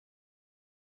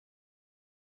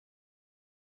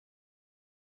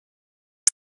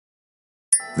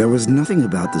There was nothing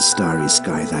about the starry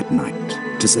sky that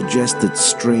night to suggest that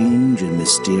strange and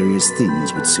mysterious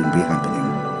things would soon be happening.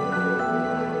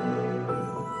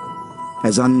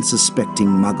 As unsuspecting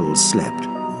muggles slept,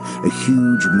 a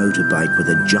huge motorbike with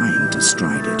a giant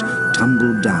astride it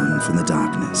tumbled down from the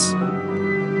darkness.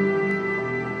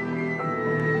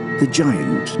 The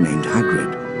giant, named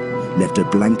Hagrid, left a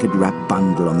blanket-wrapped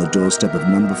bundle on the doorstep of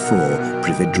number 4,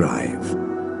 Privet Drive.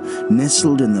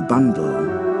 Nestled in the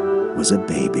bundle was a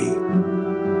baby.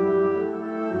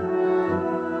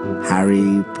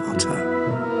 Harry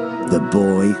Potter, the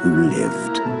boy who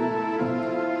lived.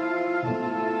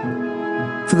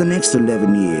 For the next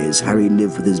 11 years, Harry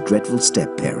lived with his dreadful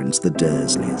step-parents, the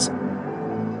Dursleys.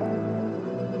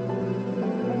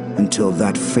 Until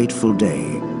that fateful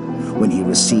day, when he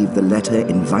received the letter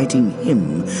inviting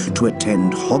him to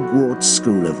attend Hogwarts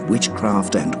School of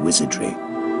Witchcraft and Wizardry.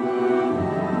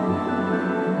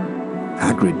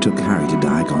 Hagrid took Harry to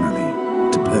Diagon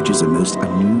Alley to purchase a most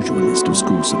unusual list of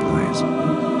school supplies.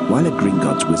 While at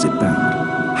Gringotts Wizard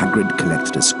bound, Hagrid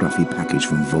collected a scruffy package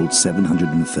from Vault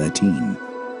 713,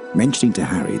 mentioning to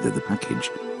Harry that the package,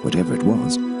 whatever it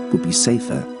was, would be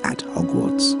safer at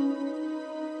Hogwarts.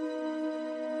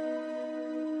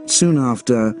 Soon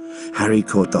after, Harry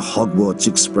caught the Hogwarts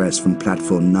Express from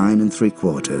platform 9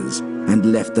 3/4 and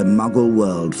left the Muggle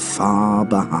world far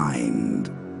behind.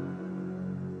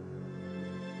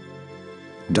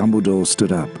 Dumbledore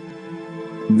stood up.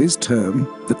 This term,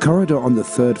 the corridor on the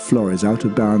 3rd floor is out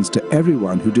of bounds to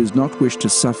everyone who does not wish to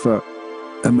suffer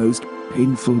a most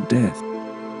painful death.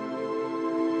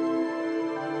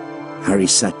 Harry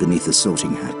sat beneath the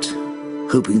sorting hat,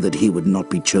 hoping that he would not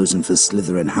be chosen for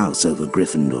Slytherin House over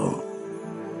Gryffindor.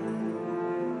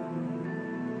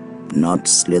 "Not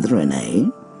Slytherin, eh?"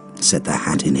 said the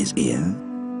hat in his ear.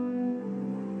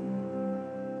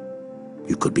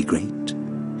 "You could be great.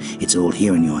 It's all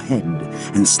here in your head,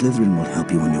 and Slytherin will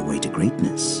help you on your way to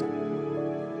greatness."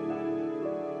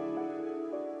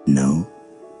 "No?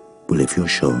 Well, if you're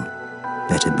sure,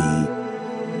 better be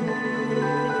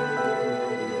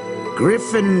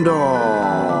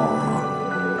Gryffindor!"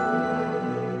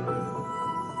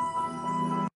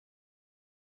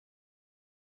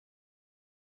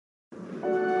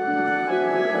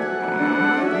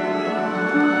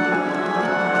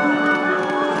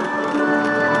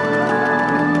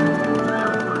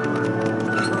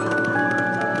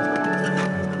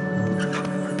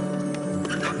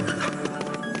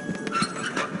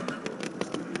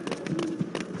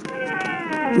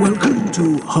 Welcome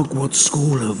to Hogwarts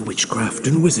School of Witchcraft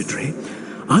and Wizardry.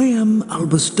 I am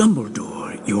Albus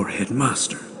Dumbledore, your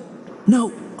headmaster.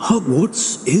 Now,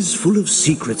 Hogwarts is full of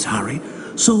secrets, Harry,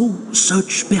 so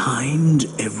search behind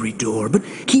every door. But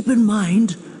keep in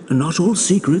mind, not all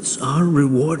secrets are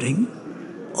rewarding.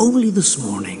 Only this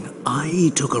morning,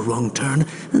 I took a wrong turn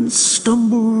and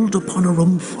stumbled upon a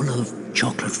room full of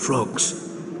chocolate frogs.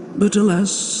 But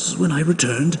alas, when I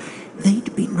returned,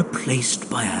 they'd been replaced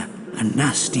by a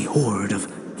nasty horde of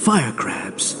fire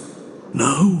crabs.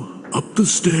 Now, up the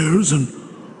stairs and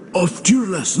off to your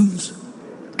lessons.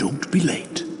 Don't be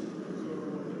late.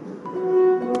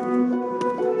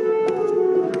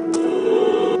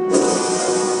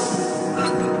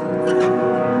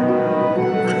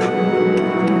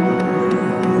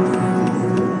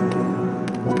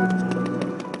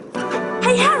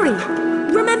 Hey, Harry!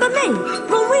 Remember me?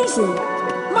 Ron Weasley?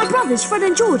 My brothers, Fred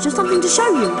and George, have something to show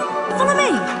you. Follow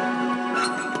me!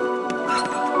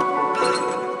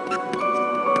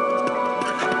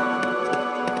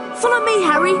 Follow me,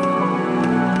 Harry.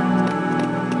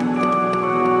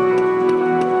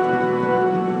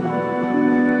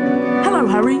 Hello,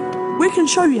 Harry. We can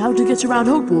show you how to get around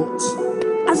Hogwarts.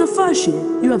 As a first year,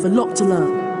 you have a lot to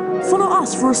learn. Follow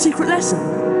us for a secret lesson.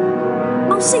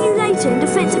 I'll see you later in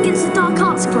Defense Against the Dark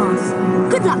Arts class.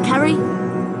 Good luck, Harry.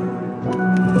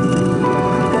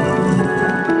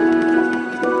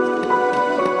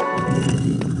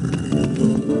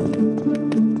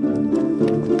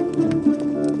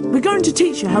 We're going to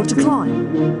teach you how to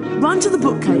climb. Run to the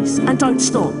bookcase and don't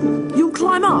stop. You'll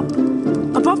climb up.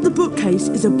 Above the bookcase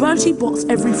is a Bertie Bott's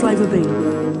Every Flavour bean.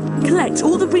 Collect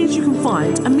all the beans you can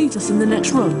find and meet us in the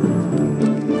next room.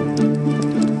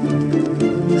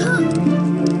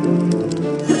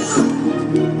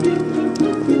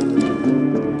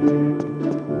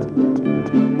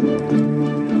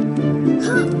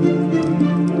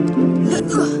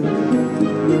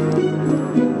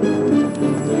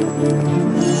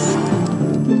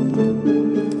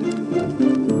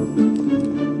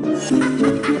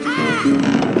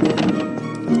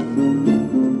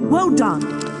 Well done.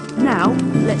 Now,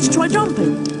 let's try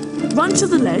jumping. Run to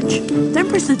the ledge, then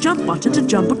press the jump button to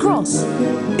jump across.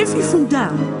 If you fall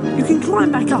down, you can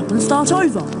climb back up and start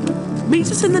over.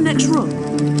 Meet us in the next room.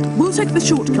 We'll take the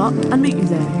shortcut and meet you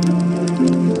there.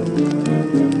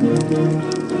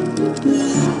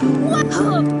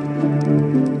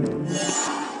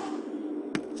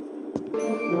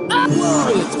 Whoa,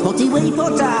 it's Potty Wee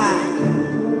Potter!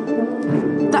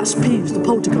 That's Peeves the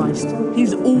poltergeist.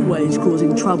 He's always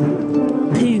causing trouble.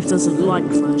 Peeves doesn't like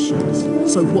flashes,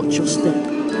 so watch your step.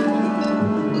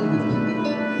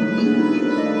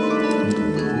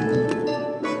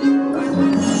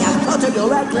 Now, Potter,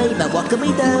 you're ugly, but what can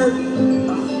we do?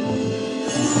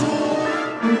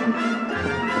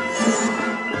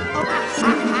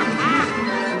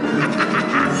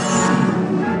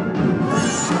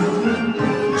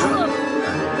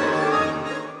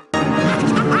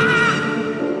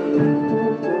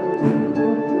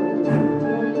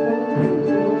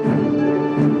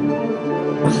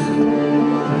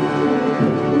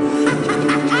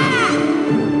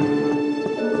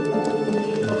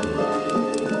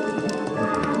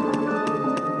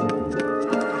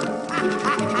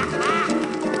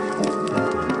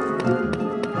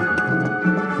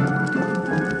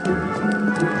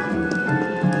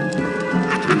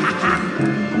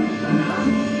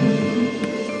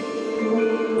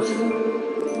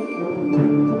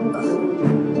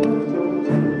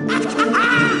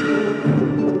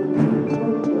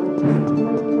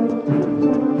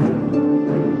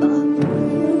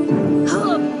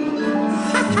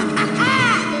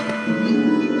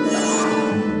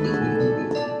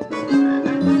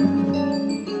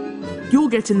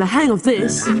 Getting the hang of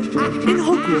this. In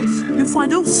Hogwarts, you'll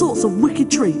find all sorts of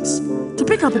wicked treats. To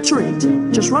pick up a treat,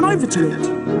 just run over to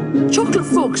it. Chocolate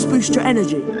frogs boost your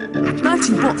energy.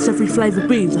 Bertie Bott's every flavour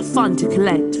beans are fun to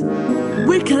collect.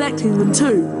 We're collecting them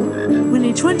too. We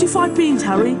need 25 beans,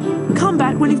 Harry. Come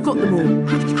back when you've got them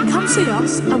all. Come see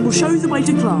us and we'll show you the way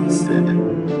to class.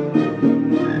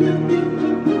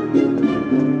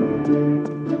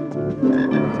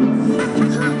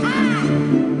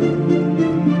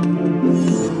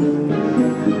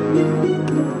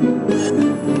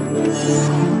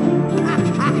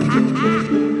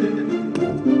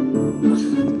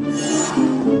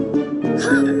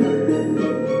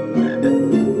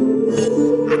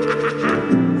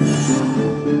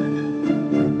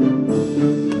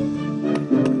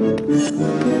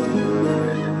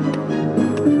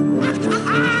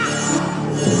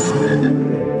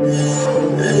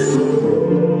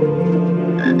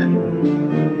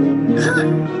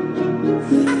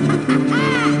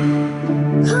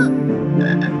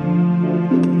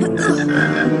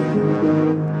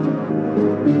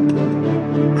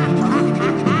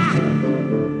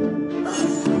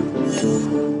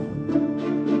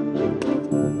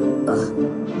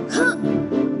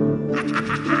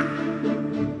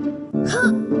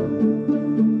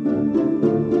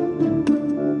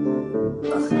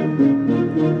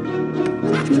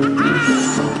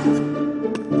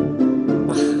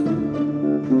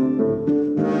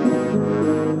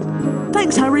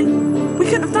 Thanks, Harry. We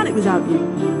couldn't have done it without you.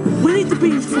 We need the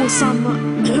beans for some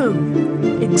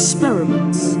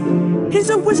experiments. Here's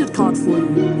a wizard card for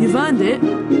you. You've earned it.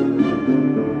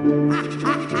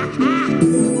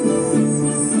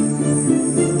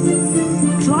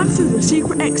 Climb through the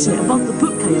secret exit above the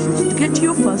bookcases to get to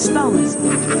your first spells.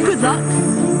 Good luck.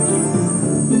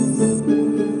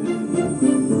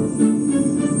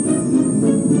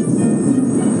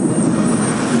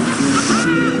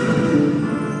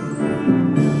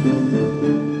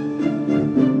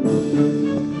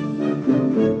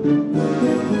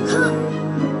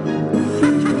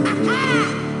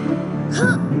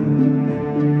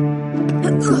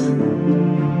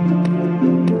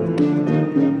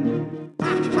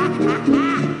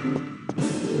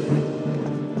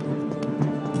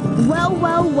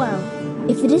 Well,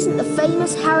 if it isn't the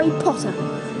famous Harry Potter.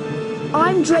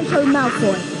 I'm Draco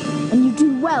Malfoy, and you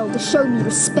do well to show me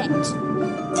respect.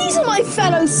 These are my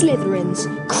fellow Slytherins,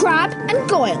 Crabbe and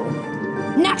Goyle.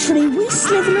 Naturally, we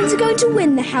Slytherins are going to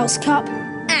win the House Cup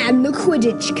and the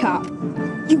Quidditch Cup.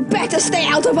 You better stay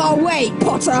out of our way,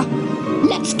 Potter!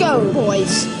 Let's go,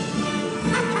 boys!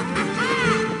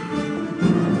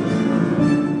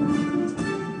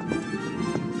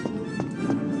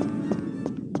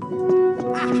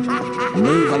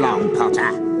 Move along,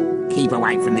 Potter. Keep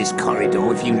away from this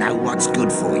corridor if you know what's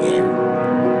good for you.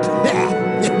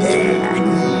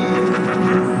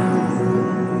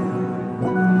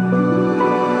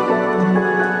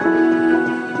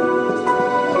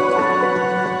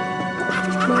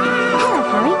 Hello,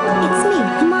 Harry. It's me,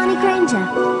 Hermione Granger.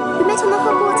 We met on the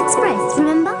Hogwarts Express,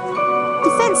 remember?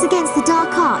 Defense defense against the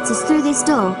dark arts is through this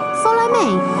door. Follow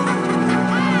me.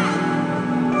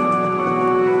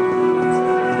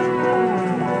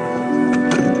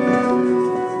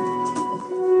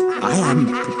 I am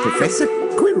Professor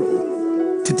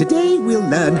Quirrell. Today we'll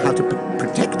learn how to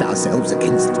protect ourselves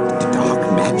against dark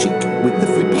magic with the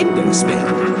Flipendo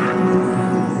spell.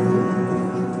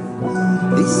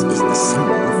 This is the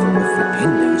symbol for the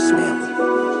Flipendo spell.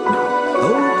 Now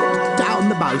hold down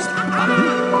the mouse button,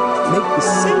 make the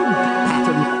same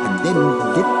pattern, and then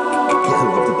let go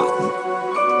of the button.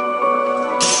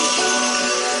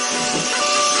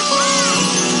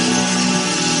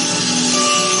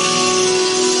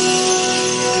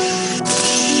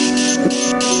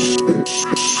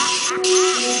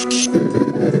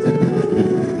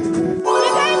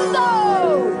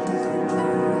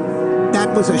 That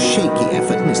was a shaky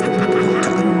effort, Mr.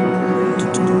 Potter.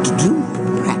 Do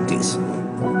practice. 5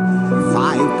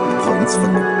 points for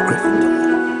Gryffindor.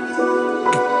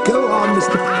 Go on,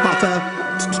 Mr. Potter.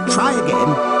 Try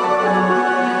again.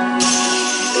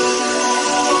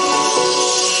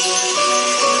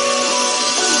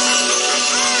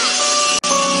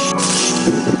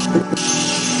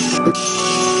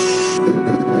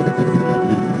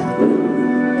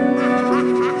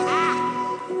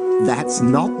 That's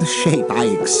not the shape I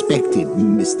expected,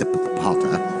 Mr.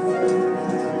 Potter.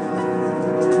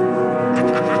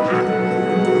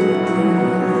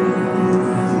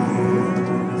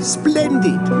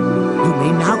 Splendid! You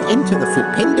may now enter the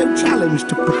Flipendo Challenge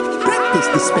to practice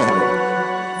the spell.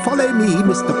 Follow me,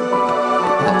 Mr.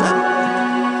 Potter.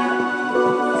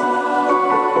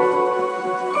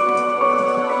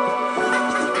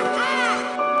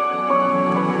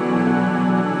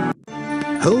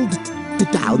 Hold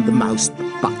down the mouse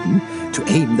button to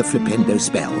aim the Flipendo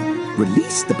spell.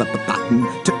 Release the button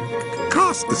to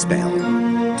cast the spell.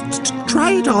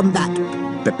 Try it on that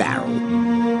barrel.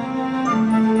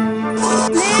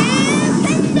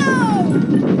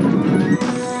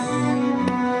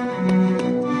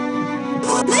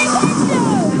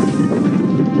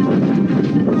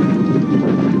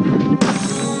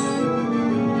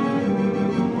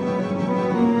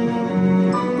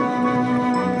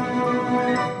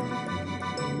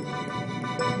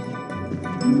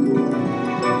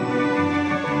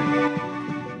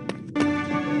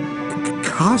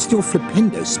 Cast your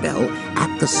Flipendo spell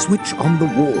at the switch on the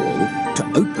wall to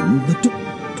open the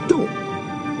door.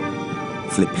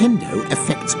 Flipendo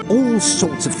affects all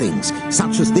sorts of things,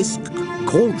 such as this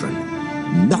cauldron.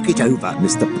 Knock it over,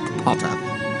 Mr. Potter.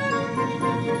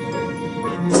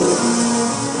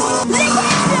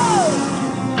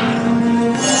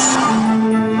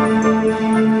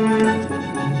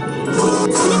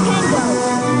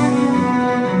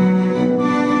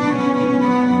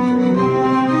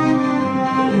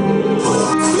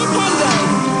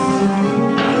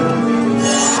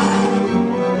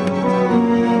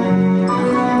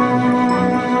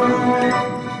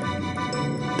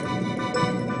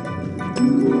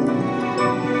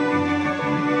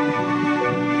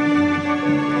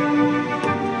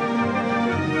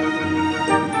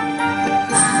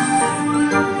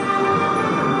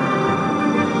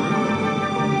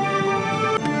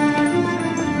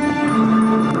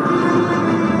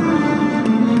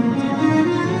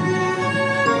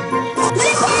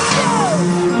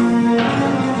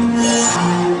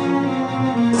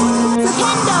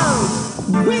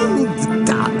 Well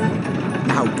done!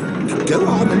 Now, go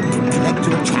on and collect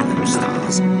your challenge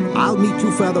stars. I'll meet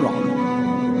you further on.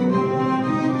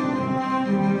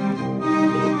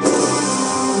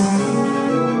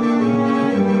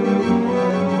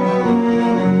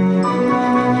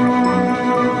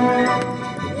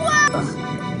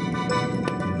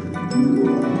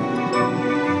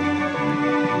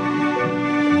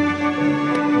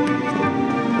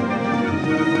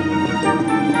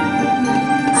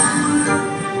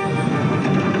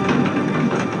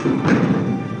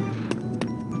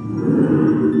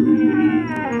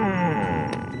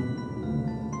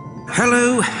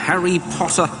 Hello, Harry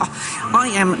Potter.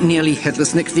 I am Nearly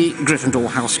Headless Nick, the Gryffindor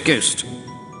House Ghost.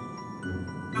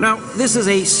 Now, this is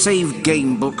a save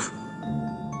game book.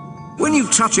 When you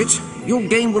touch it, your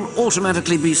game will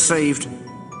automatically be saved.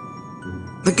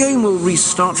 The game will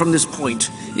restart from this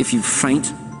point if you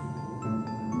faint.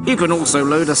 You can also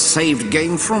load a saved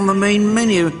game from the main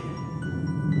menu.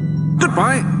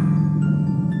 Goodbye.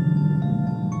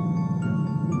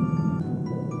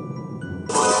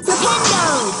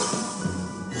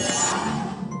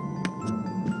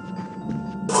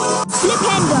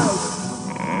 Flipendo!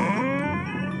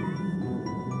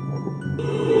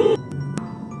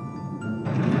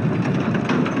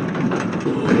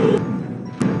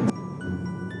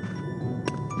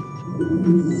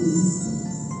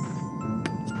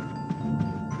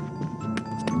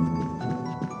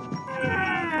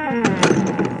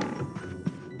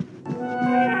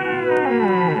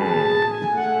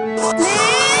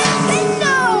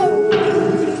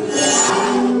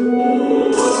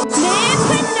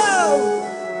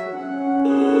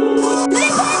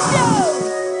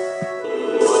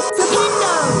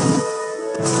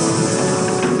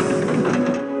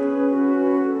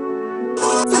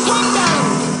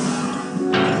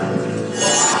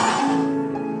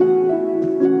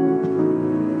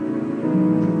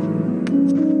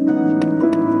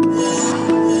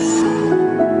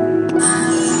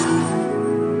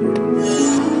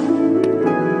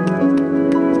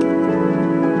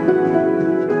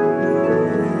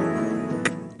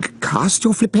 Cast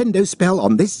your flipendo spell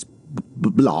on this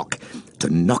block to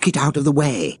knock it out of the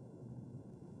way.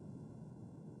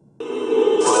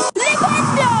 Flipendo!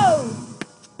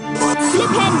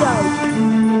 Flipendo!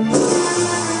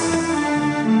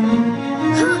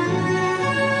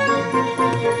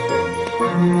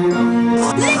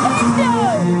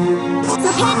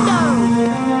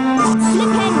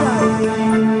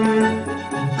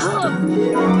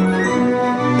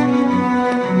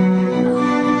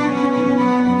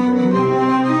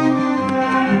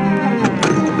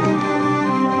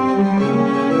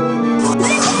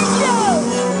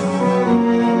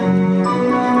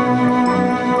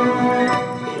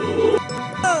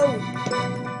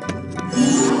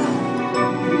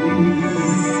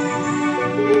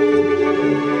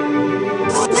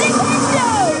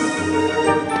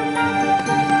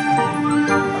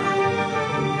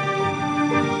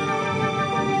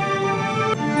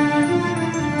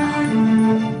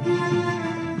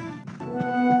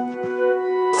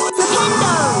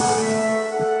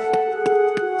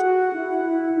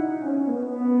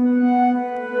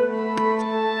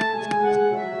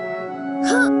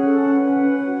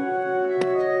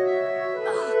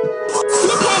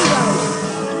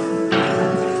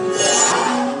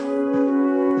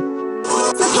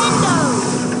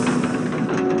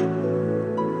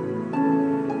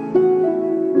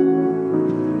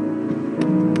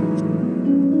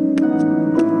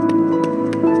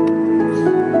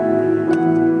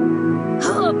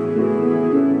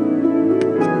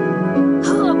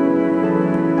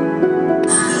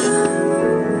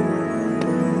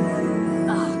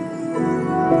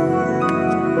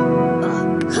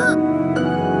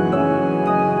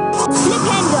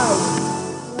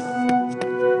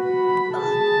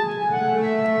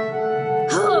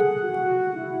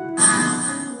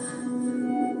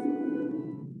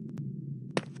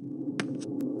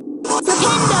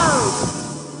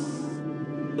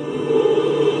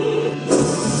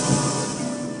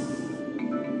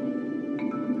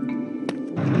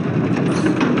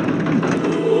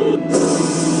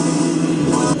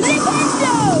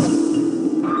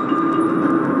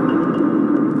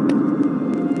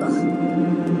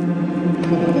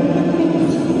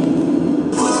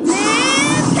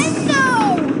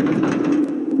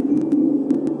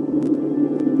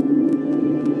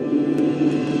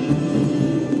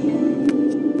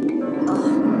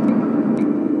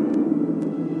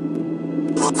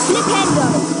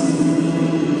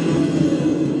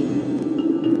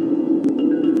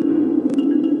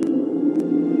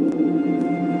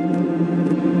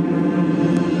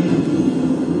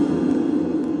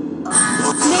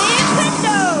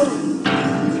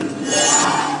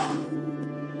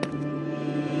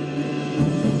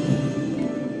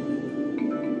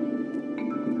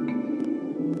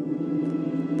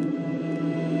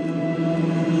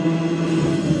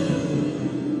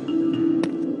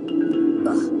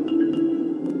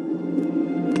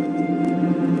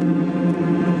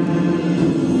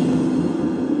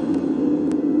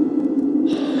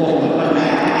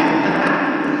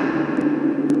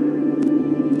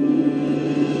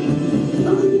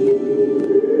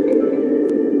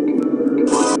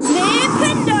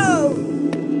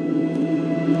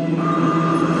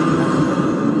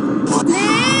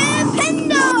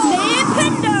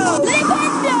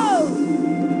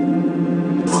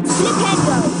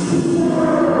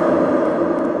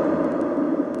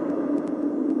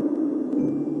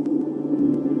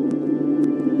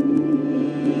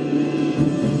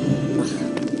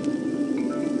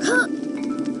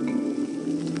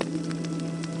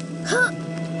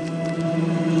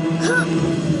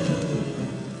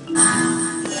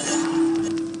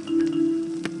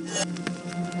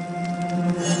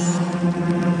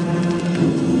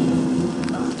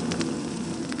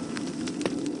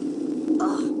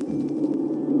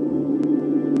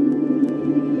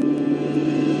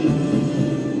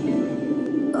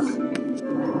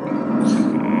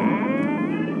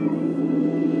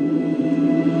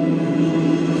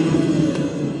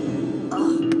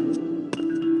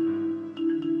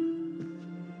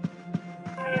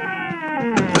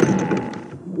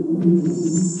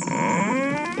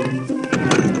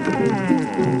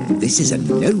 This is a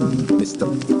no, Mr.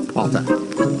 Potter.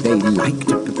 They like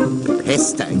to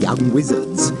pester young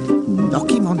wizards.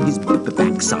 Knock him on his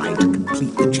backside to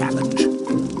complete the challenge.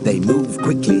 They move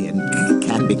quickly and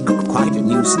can be quite a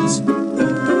nuisance.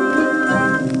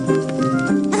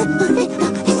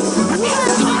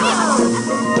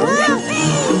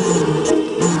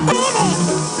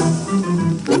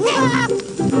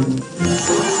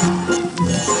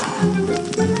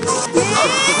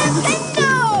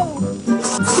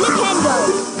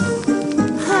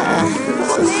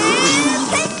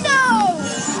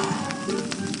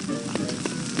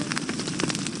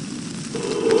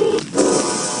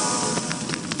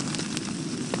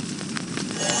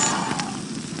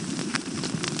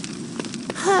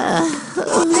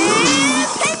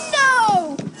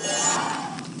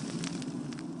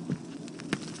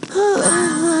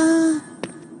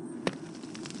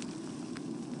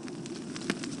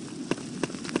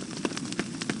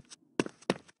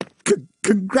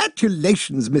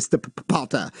 Congratulations, Mr.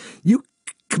 Potter. You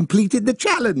completed the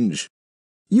challenge.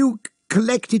 You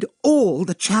collected all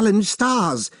the challenge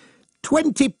stars.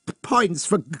 20 points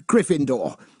for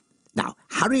Gryffindor. Now,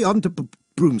 hurry on to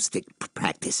broomstick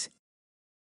practice.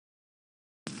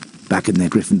 Back in their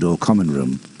Gryffindor common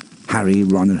room, Harry,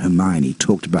 Ron and Hermione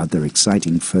talked about their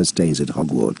exciting first days at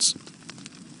Hogwarts.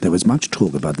 There was much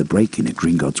talk about the break-in at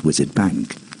Gringotts Wizard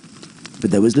Bank. But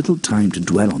there was little time to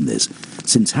dwell on this,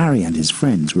 since Harry and his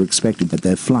friends were expected at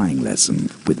their flying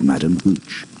lesson with Madame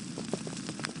Hooch.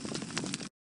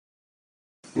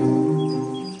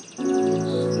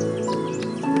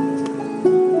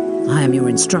 I am your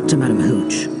instructor, Madame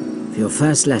Hooch. For your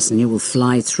first lesson, you will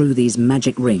fly through these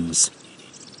magic rings.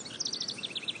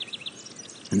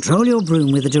 Control your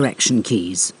broom with the direction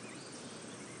keys.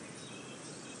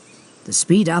 The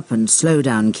speed up and slow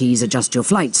down keys adjust your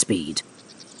flight speed.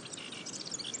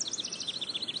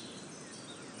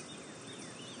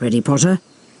 Ready, Potter?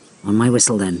 On my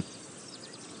whistle, then.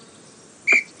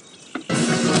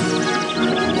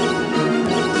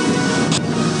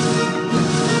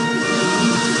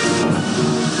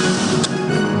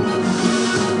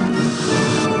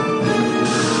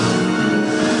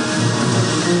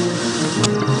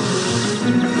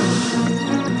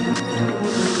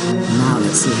 Now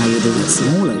let's see how you do with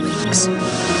smaller rings.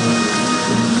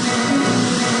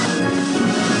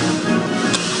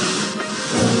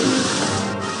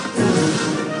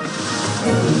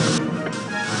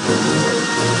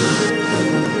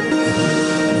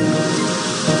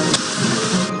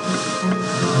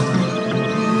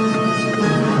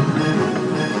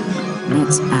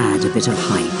 Let's add a bit of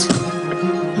height.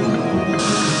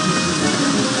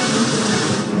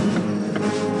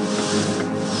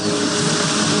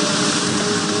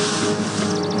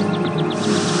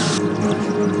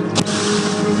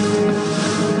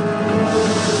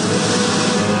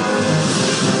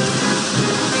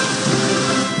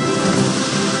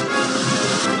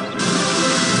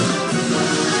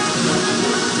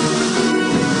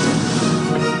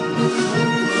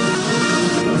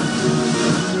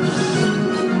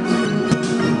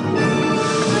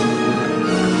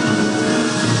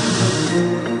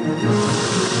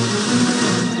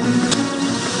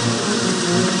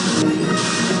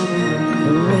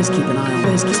 Always keep an eye on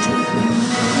those questions.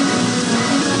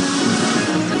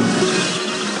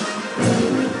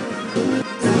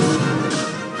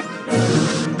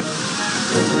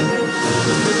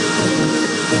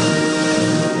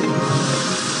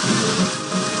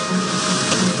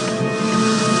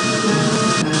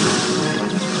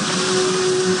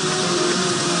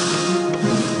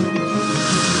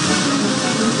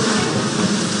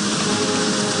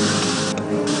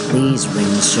 These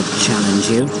rings should challenge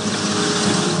you.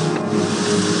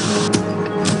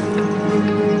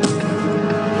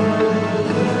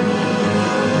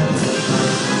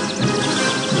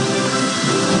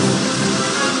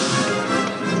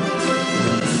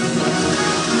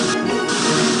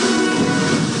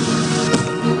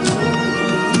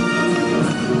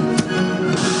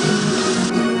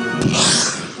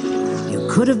 You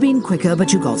could have been quicker,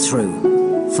 but you got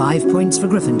through. 5 points for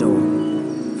Gryffindor.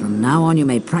 From now on, you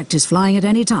may practice flying at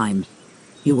any time.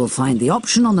 You will find the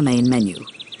option on the main menu.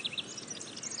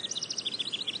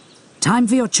 Time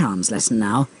for your charms lesson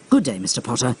now. Good day, Mr.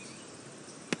 Potter.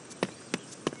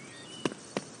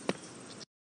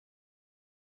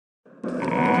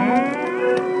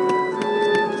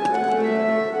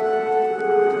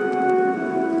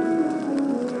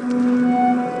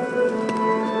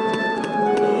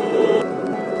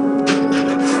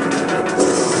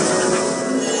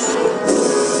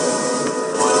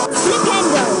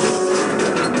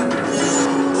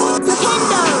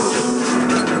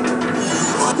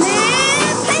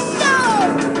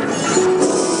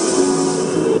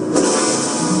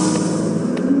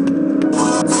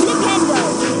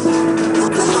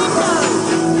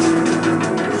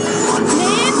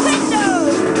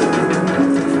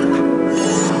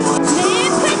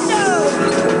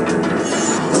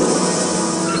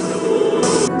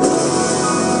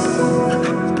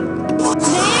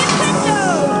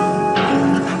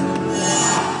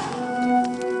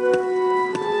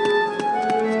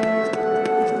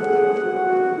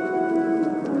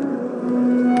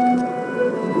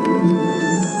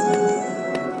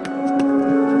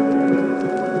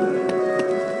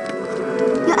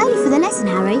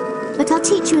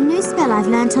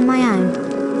 learnt on my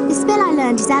own. The spell I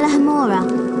learned is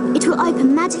Alahamora. It will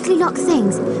open magically locked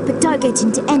things, but don't get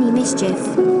into any mischief.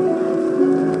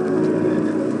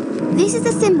 This is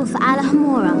the symbol for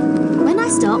Alahamora. When I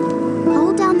stop,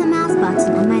 hold down the mouse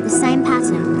button and make the same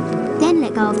pattern. Then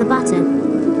let go of the button.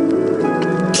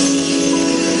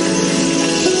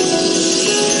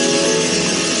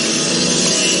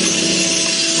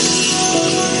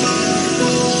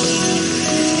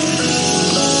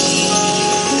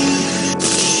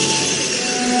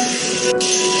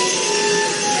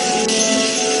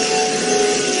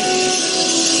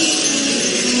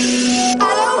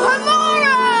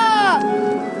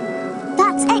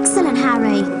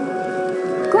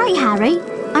 Great, Harry.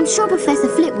 I'm sure Professor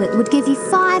Flitwick would give you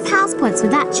 5 house points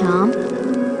with that charm.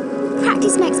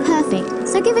 Practice makes perfect,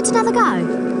 so give it another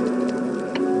go.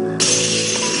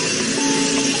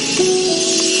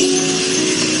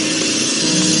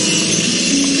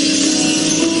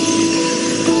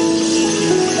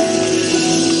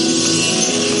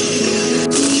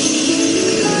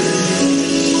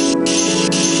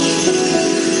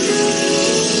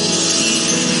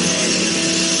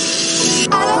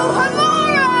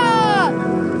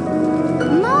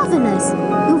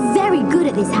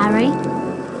 Harry.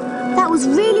 That was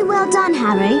really well done,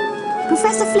 Harry.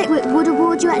 Professor Flitwick would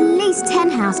award you at least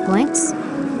 10 house points.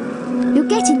 You're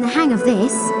getting the hang of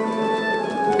this.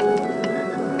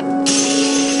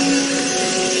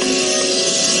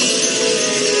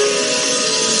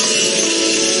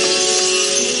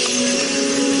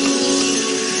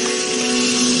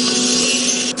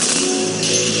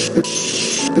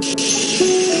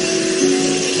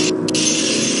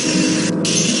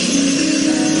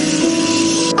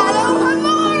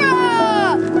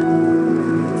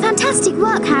 Fantastic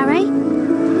work, Harry.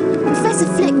 Professor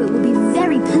Flitwick will be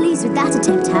very pleased with that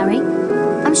attempt, Harry.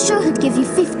 I'm sure he'd give you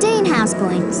 15 house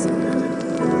points.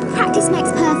 Practice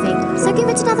makes perfect, so give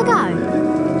it another go.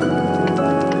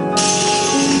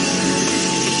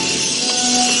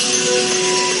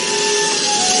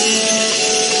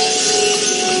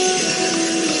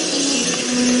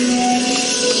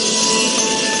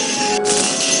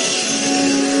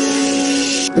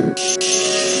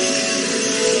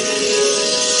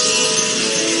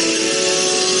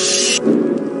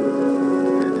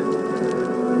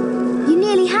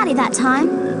 That time.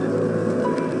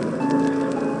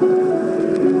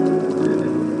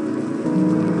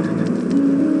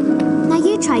 Now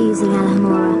you try using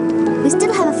Alahamora. We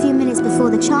still have a few minutes before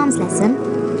the charms lesson.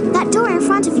 That door in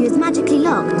front of you is magically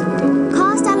locked.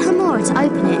 Cast Alahamora to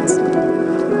open it.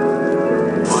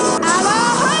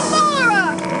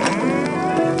 Alahamora!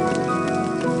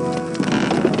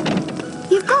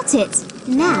 You've got it.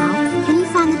 Now, can you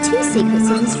find the 2 secrets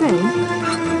in this room?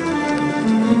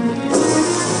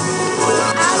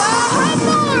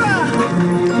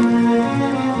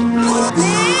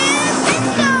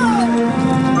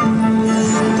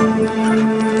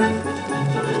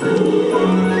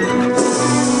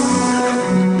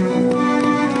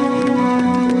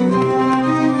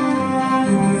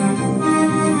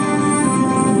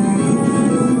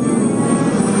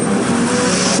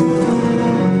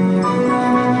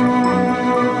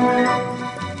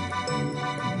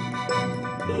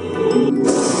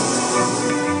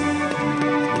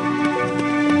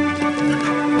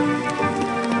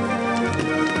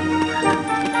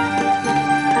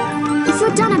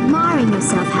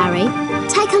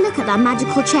 That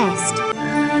magical chest.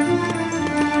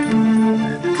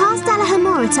 Cast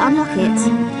Alahamora to unlock it.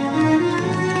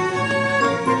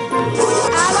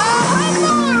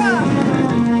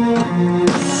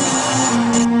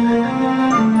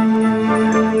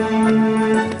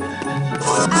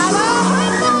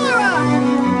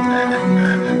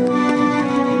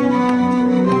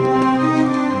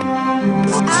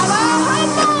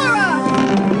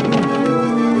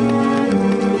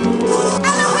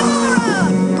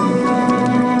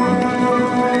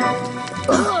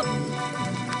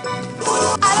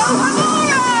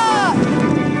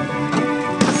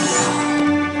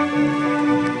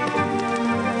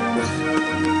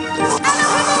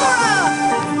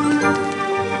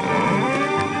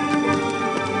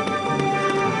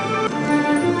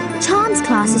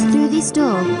 Class is through this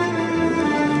door.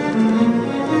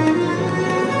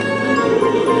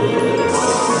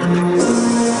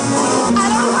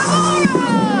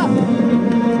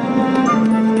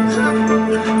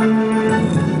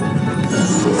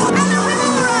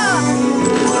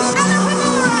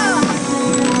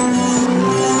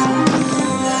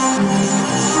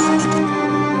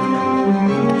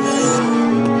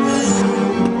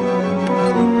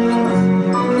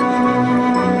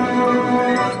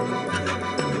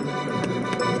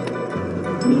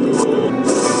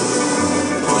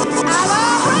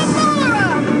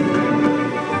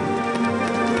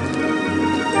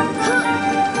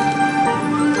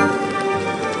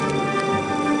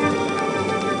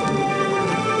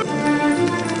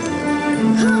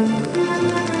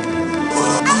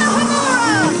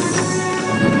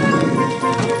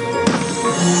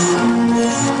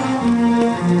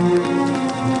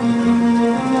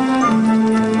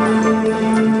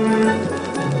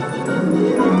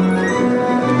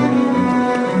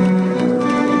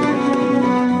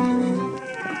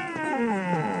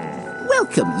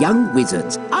 young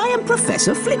wizards. I am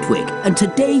Professor Flitwick, and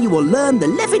today you will learn the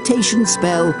levitation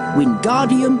spell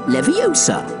Wingardium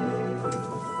Leviosa.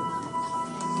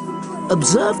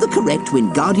 Observe the correct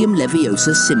Wingardium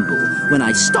Leviosa symbol. When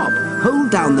I stop, hold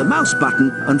down the mouse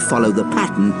button and follow the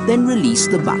pattern, then release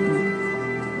the button.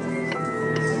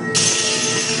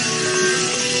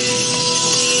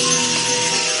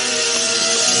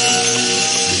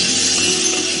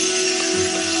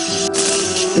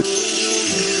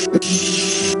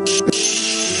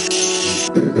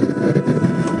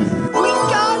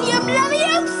 Wingardium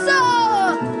Leviosa!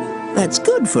 That's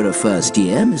good for a first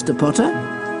year, Mr. Potter.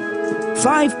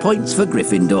 5 points for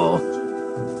Gryffindor.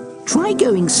 Try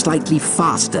going slightly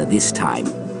faster this time.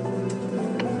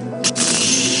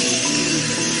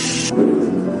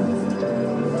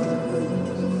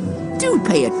 Do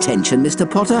pay attention, Mr.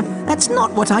 Potter. That's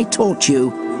not what I taught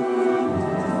you.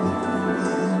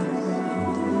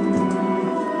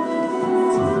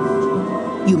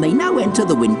 You may now enter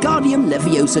the Wingardium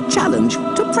Leviosa challenge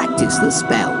to practice the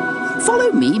spell.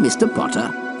 Follow me, Mr.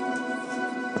 Potter.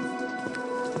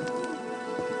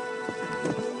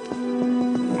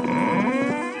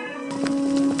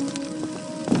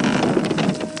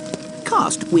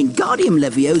 Cast Wingardium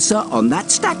Leviosa on that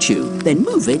statue, then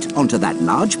move it onto that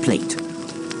large plate.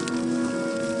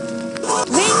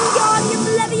 Wingardium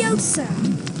Leviosa!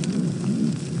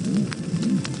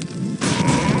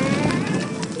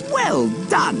 Well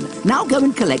done! Now go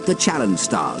and collect the challenge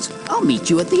stars. I'll meet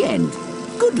you at the end.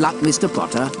 Good luck, Mr.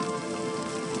 Potter.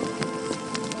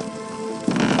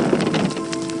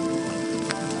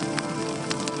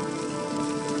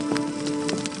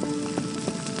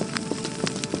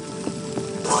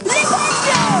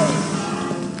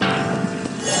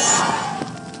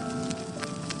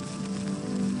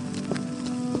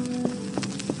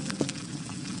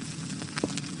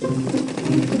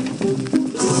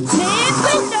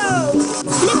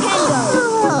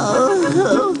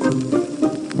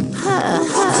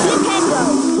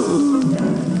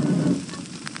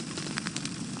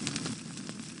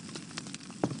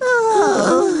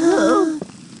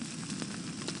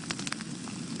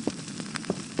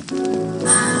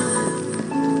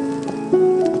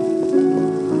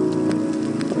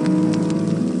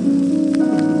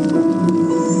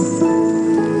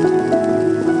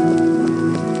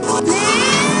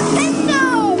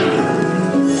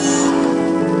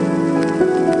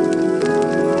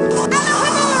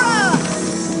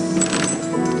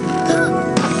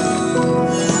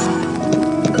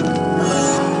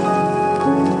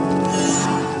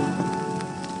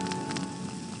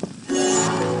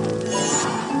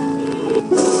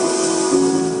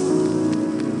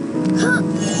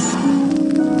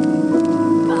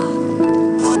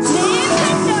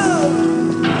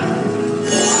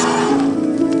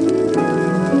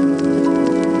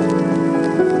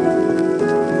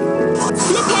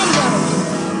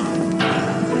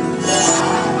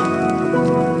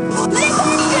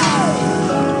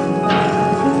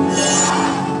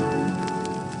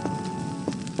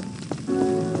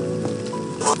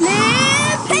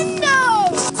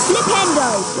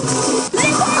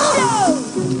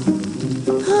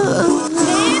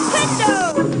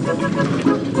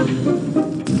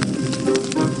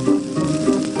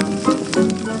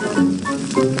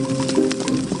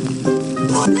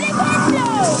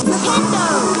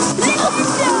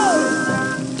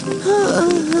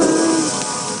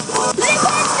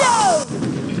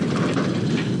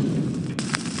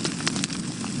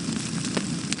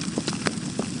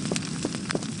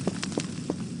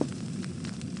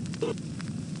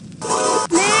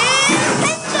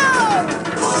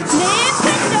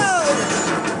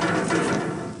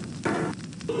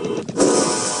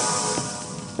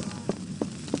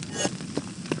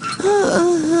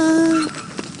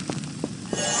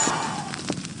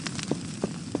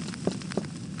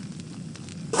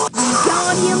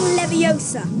 Wingardium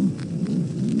Leviosa!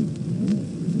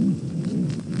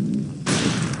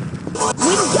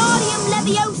 Wingardium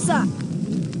Leviosa!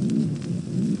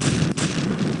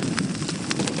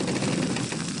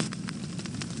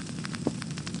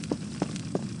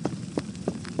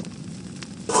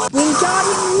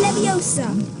 Wingardium Leviosa!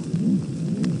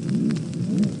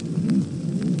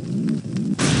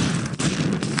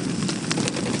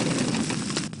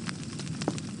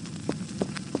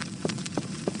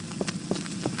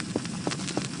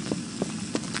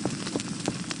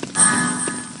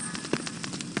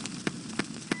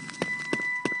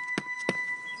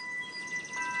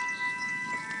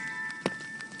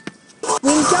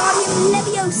 Wingardium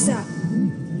Leviosa!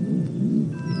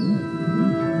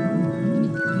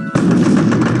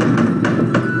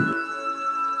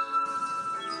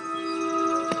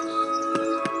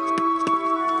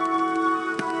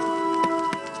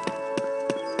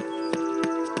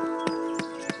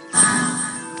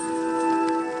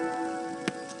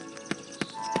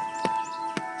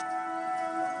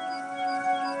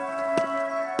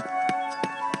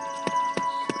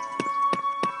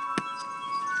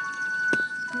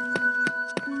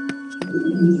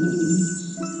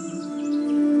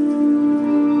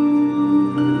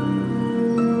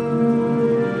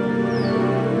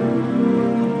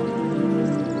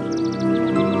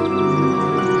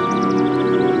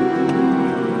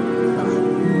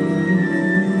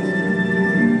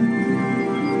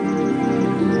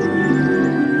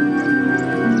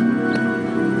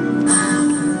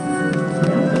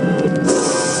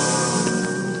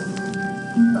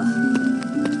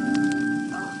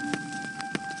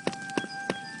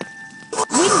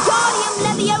 Wingardium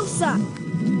Leviosa!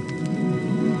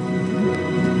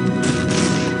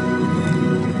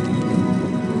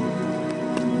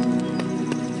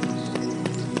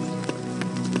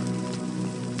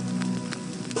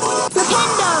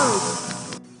 Flipendo!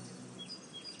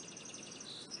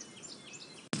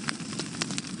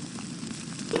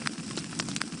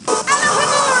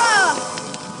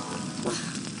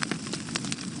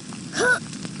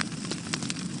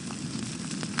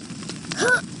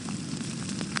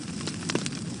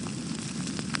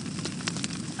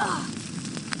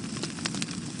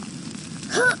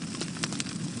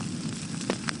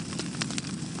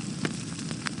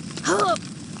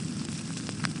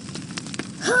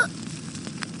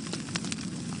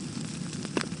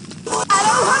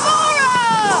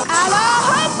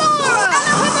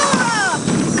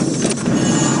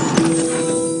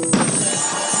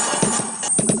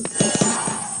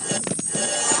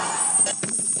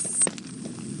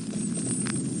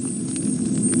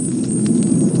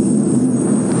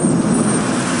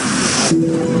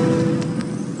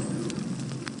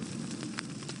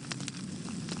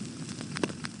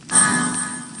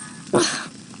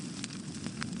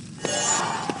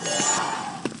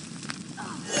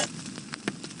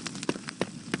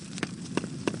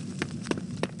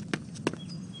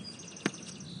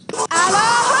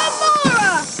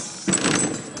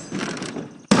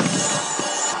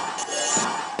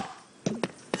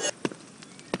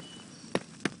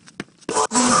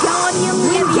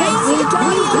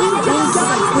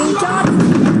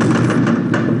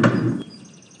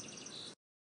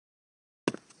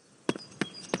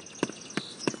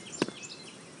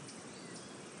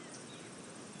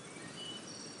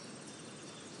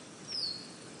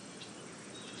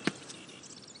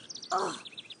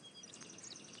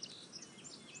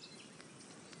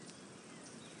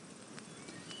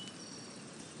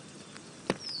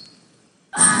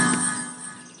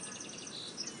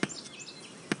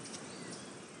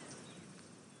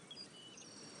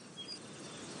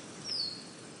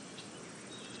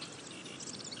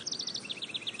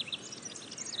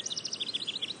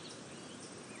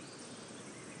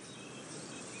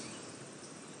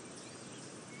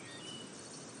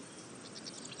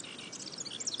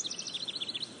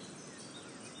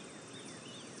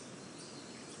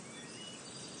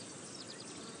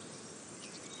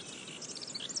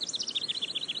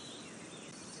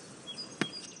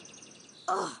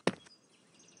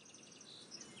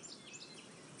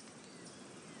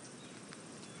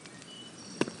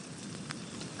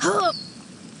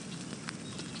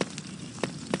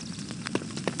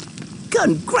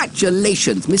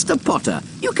 Congratulations, Mr. Potter.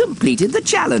 You completed the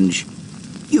challenge.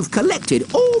 You've collected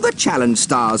all the challenge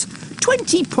stars.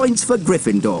 20 points for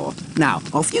Gryffindor. Now,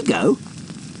 off you go.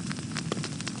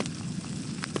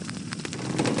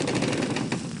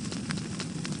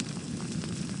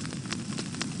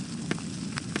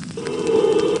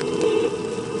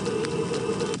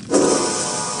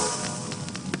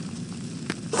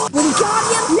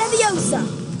 Wingardium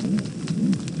Leviosa!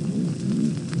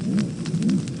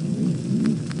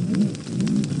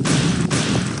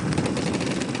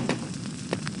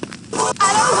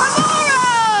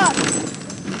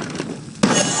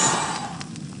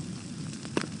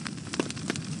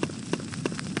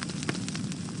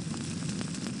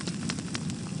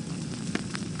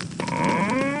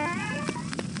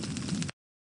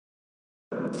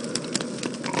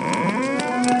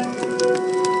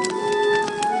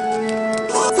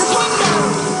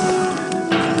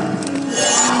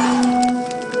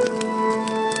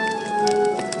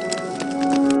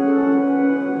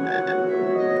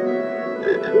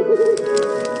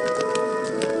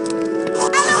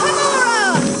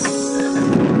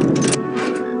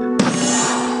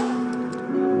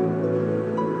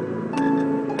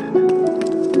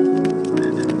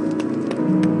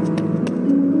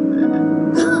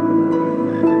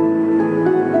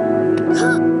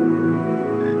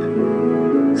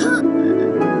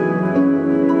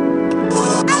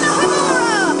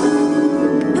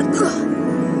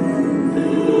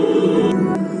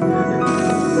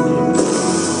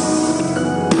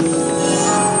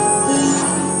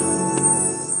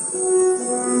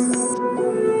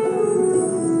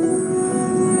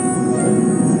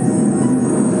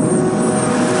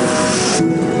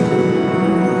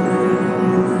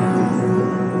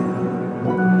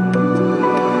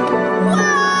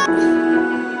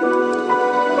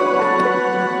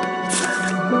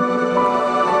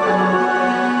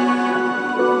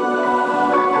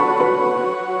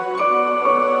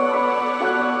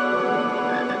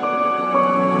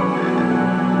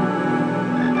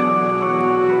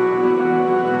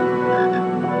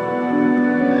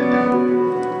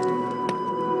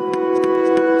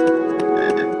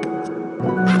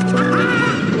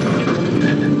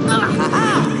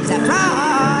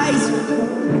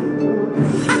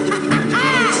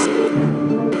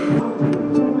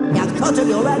 Potter,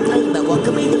 you're ugly, but what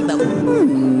can we do?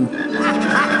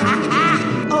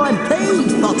 Oh, I'm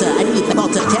pleased, Potter, and you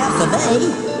Potter care for me.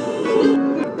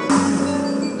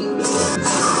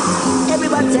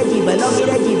 Everyone said you belong in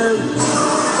a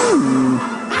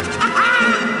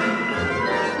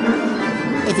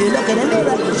If you look in a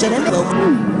mirror, you shouldn't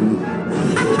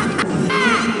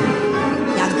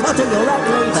Young Potter, you're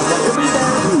ugly, but what can we do?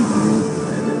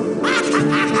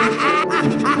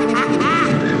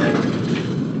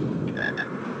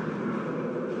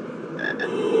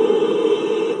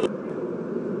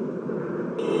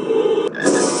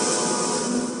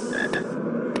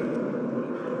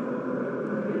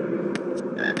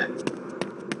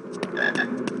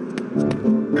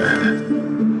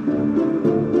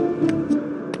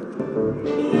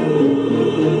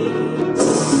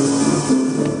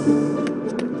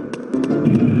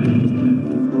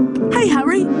 Hey,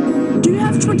 Harry, do you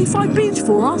have 25 beans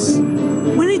for us?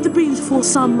 We need the beans for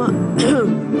some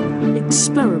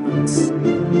experiments.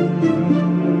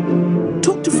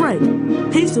 Talk to Fred.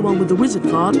 He's the one with the wizard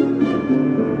card.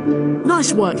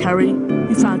 Nice work, Harry.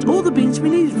 You found all the beans we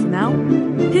needed for now.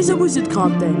 Here's a wizard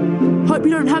card then. Hope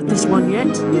you don't have this one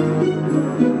yet.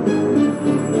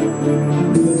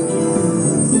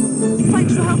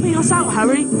 Thanks for helping us out,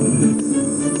 Harry.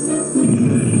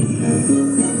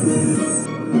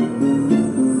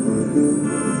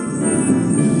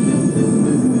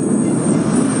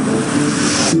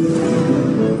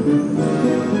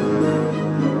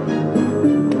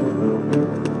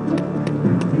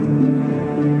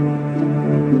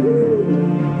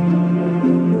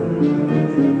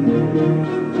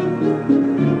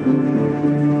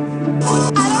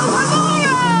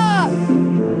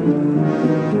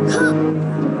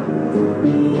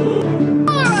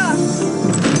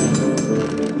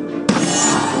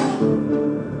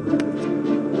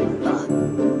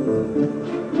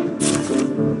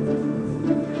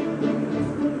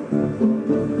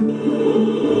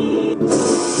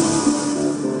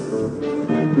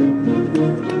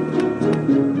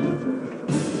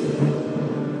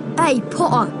 Hey,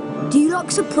 Potter, do you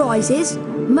like surprises?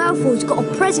 Malfoy's got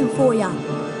a present for you.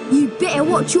 You better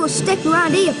watch your step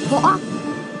around here, Potter.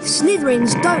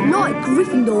 Slytherins don't like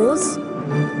Gryffindors.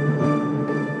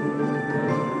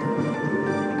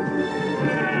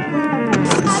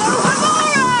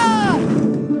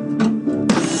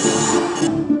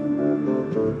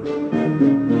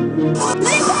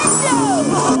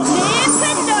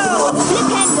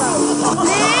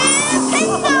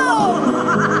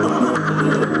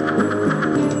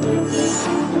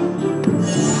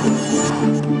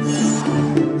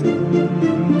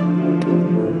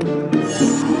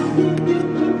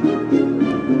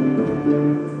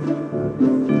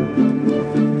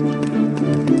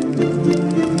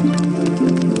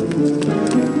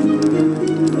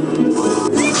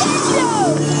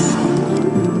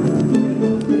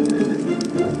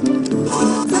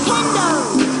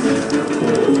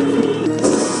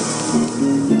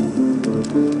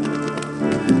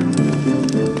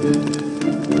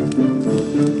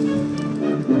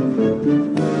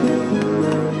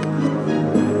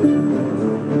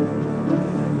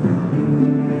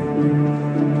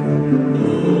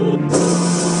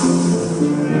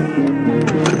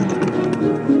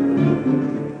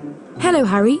 Hello,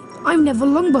 Harry. I'm Neville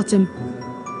Longbottom.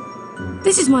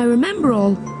 This is my Remember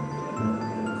All.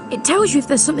 It tells you if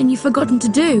there's something you've forgotten to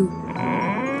do.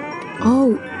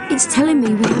 Oh, it's telling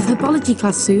me we have herbology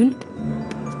class soon.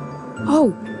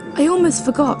 Oh, I almost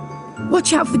forgot.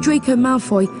 Watch out for Draco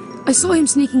Malfoy. I saw him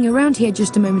sneaking around here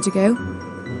just a moment ago.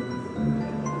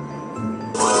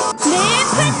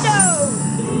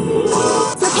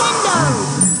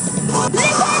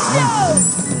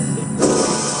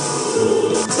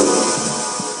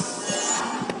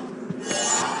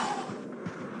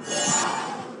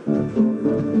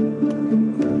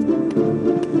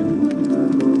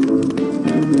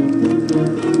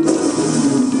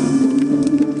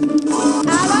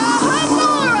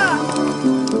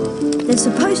 There's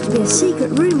supposed to be a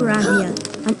secret room around here,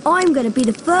 and I'm going to be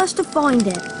the first to find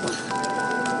it.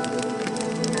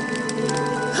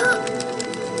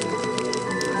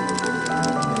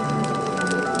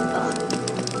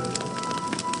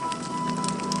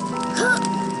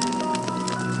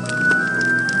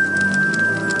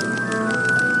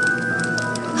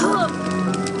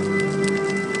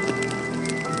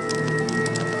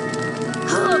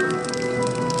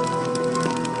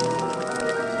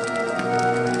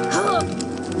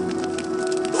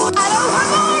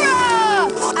 Alohomora!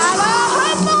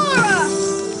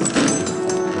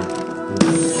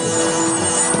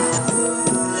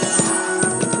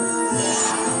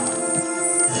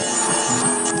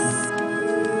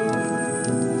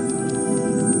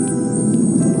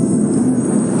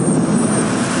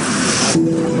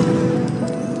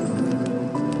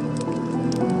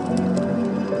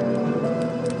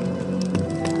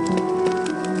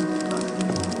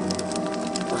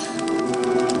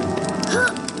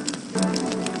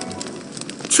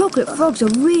 chocolate frogs are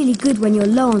really good when you're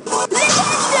low on...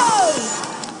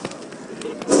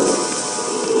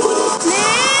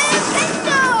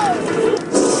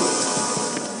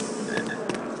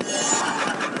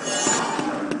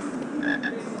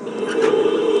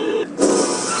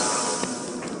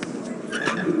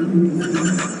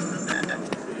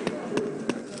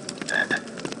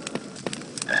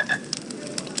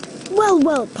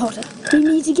 Well, Potter, we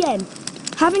meet again.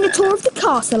 Having a tour of the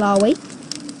castle, are we?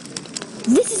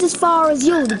 This is as far as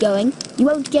you'll be going. You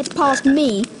won't get past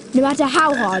me, no matter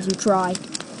how hard you try.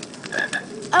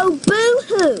 Oh,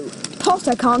 boo-hoo!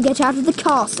 Potter can't get out of the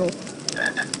castle.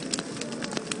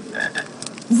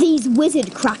 These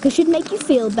wizard crackers should make you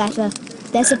feel better.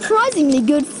 They're surprisingly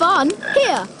good fun.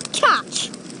 Here, catch!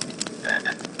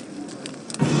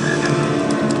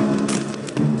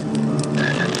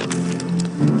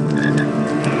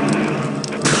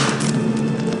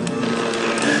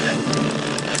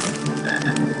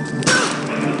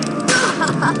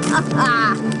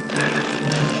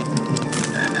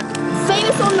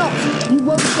 Famous or not, you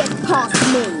won't get past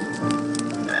me.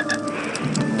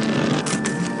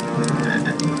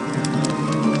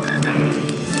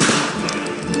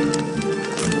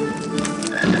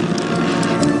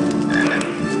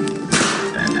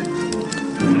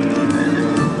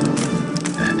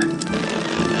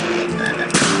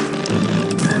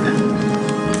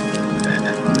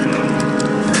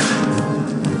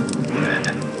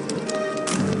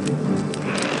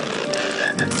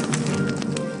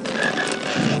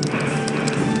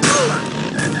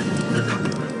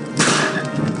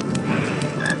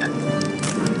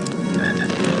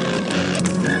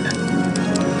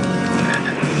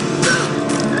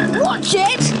 Watch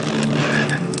it!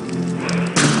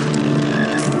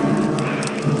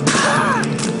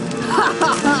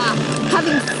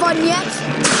 Having fun yet?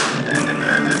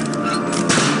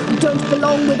 You don't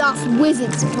belong with us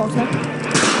wizards, Potter.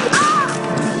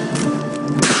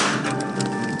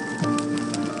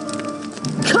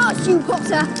 Curse you,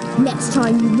 Potter! Next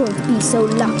time you won't be so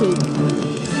lucky.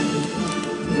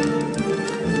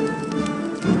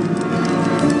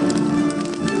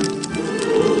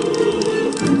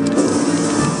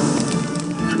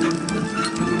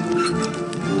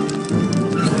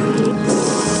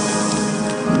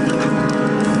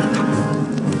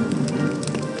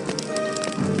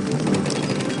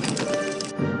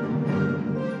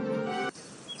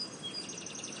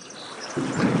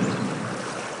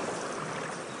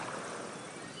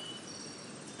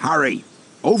 Harry,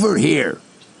 over here.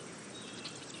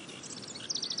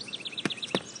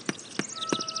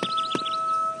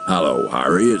 Hello,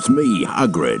 Harry, it's me,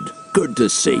 Hagrid. Good to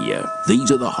see you. These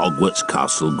are the Hogwarts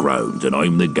Castle grounds, and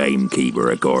I'm the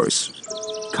gamekeeper, of course.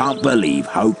 Can't believe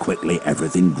how quickly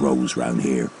everything grows round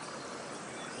here.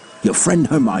 Your friend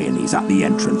Hermione's at the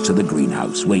entrance to the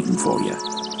greenhouse waiting for you.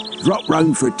 Drop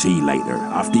round for tea later,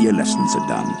 after your lessons are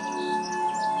done.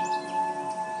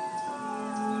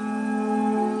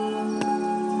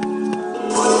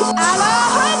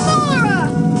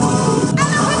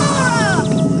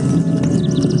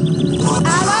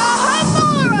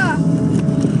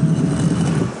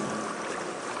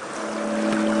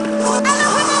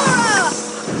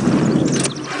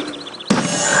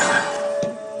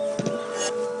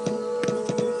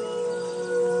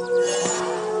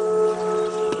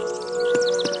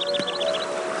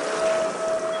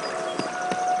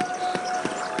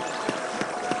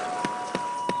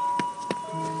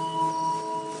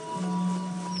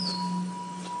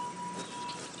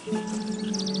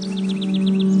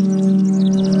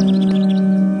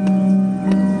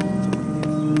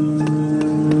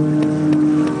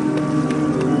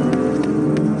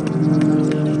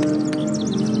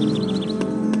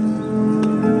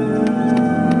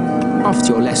 Off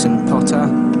to your lesson, Potter.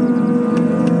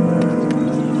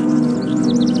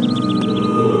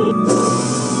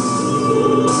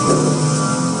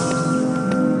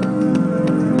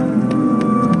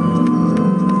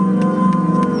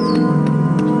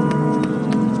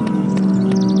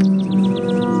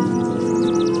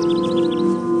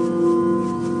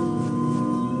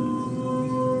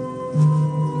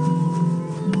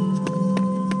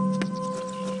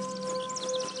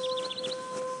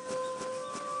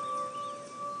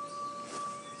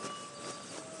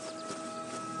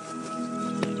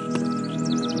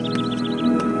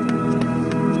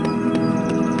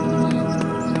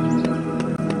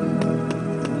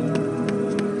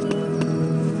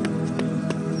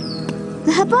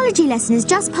 The herbology lesson is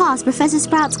just past Professor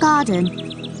Sprout's garden.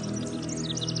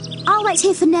 I'll wait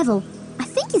here for Neville. I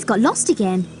think he's got lost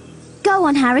again. Go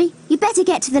on, Harry. You better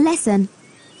get to the lesson.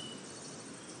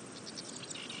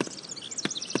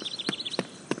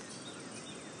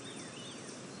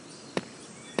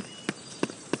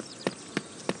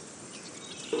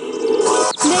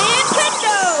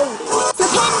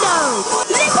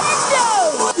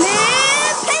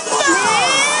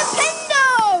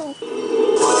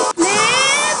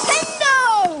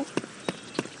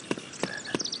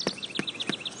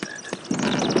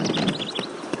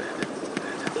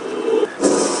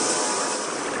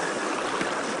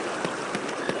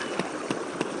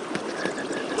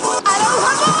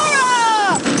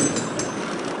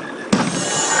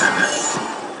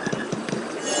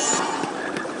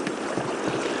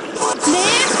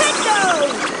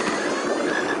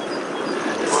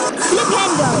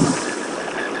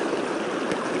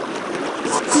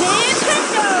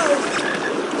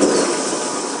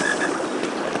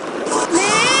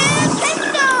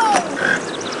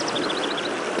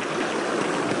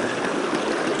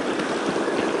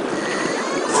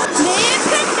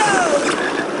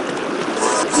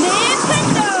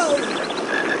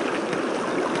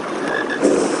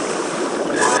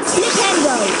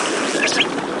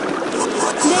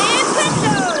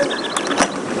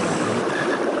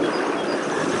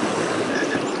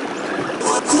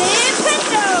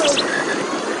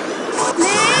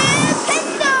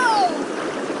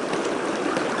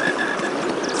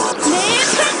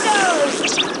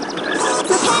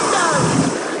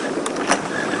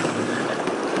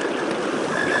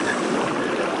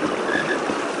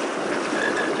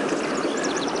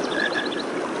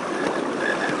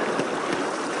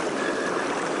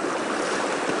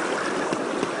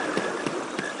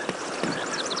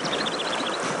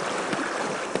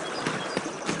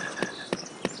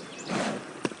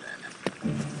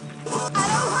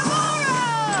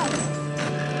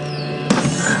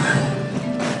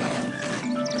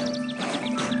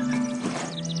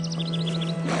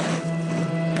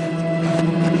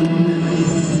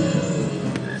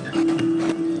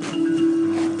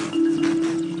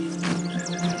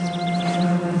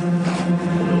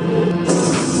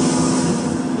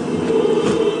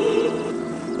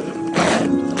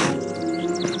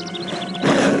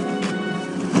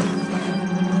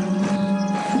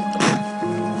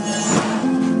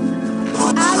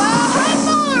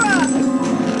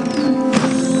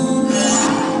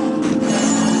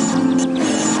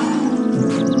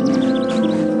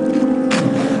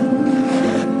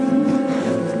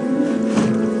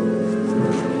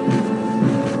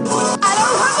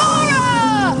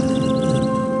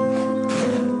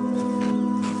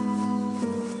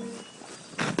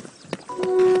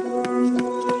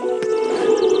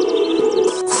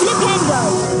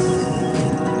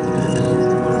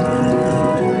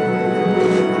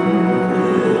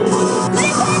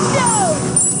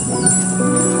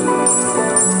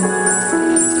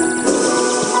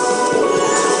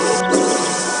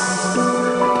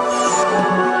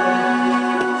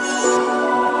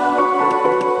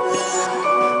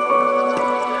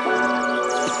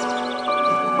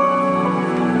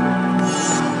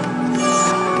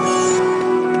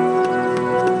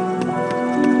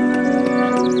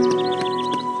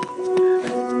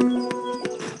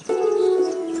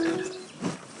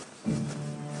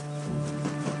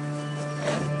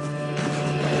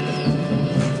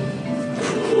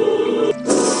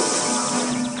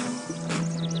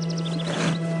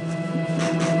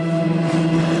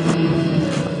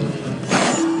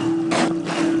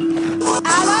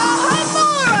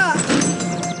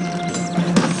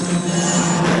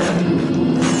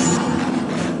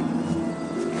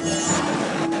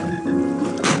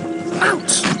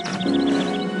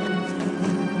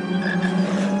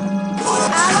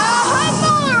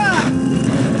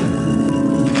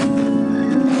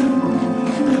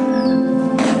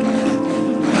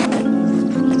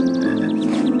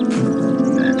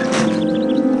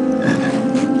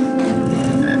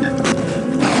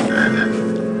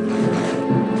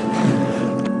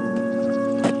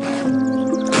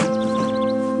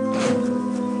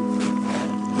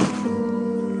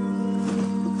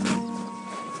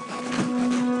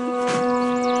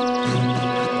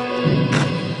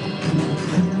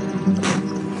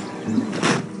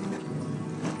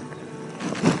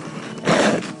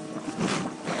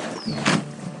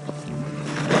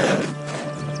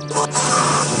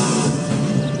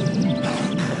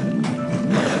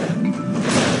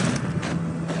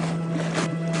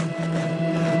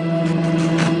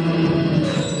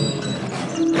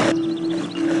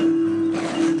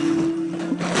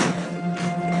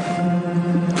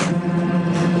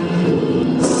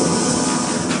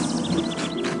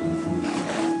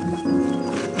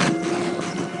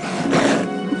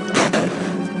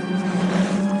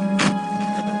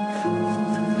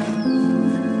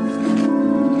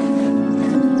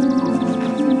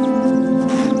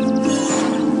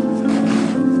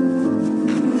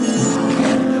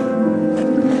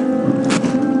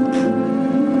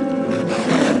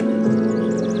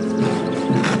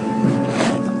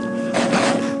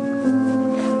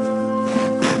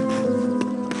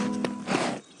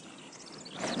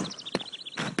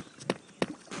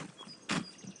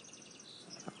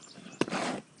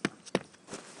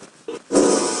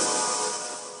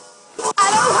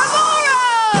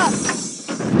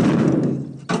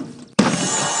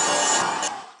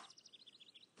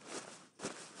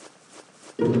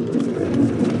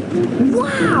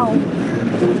 Wow!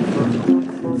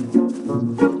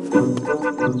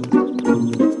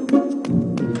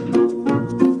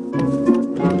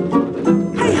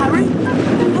 Hey, Harry,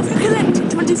 have you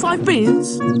collected 25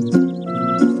 beans?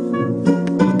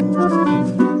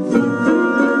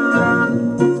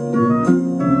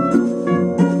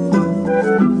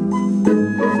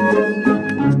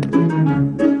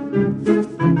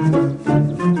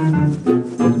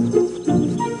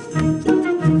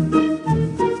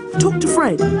 Talk to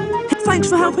Fred. Thanks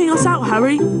for helping us out,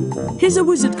 Harry. Here's a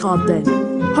wizard card then.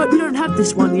 Hope you don't have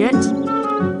this one yet.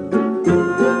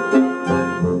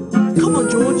 Come on,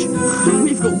 George.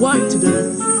 We've got work to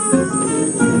do.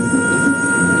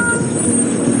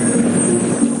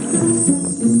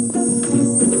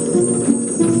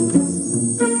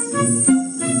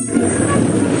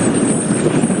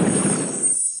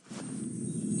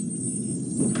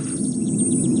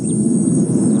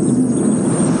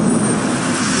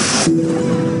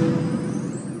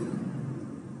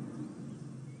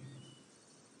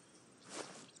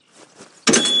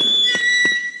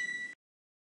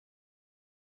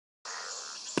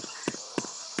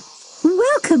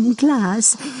 Welcome,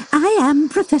 class. I am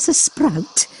Professor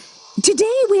Sprout. Today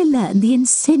we'll learn the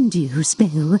Incendio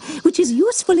spell, which is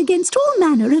useful against all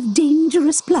manner of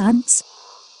dangerous plants.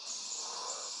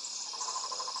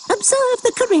 Observe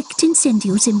the correct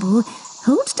Incendio symbol.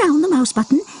 Hold down the mouse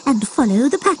button and follow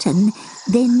the pattern.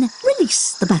 Then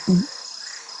release the button.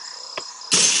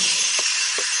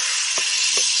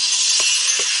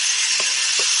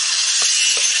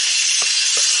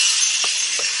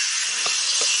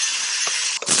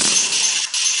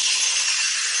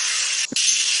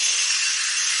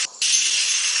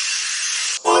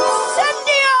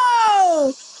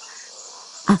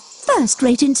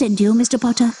 First-rate Incendio, Mr.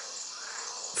 Potter.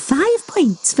 5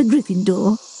 points for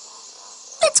Gryffindor.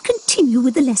 Let's continue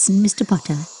with the lesson, Mr.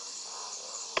 Potter.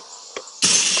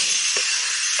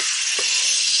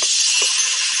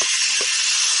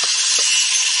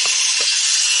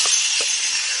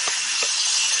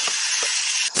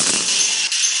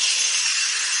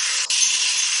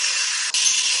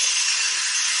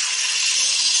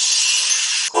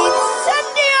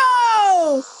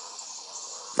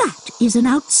 Is an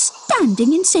outstanding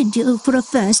Incendio for a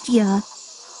first year.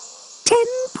 10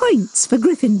 points for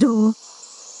Gryffindor.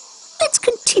 Let's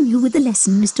continue with the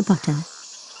lesson, Mr. Potter.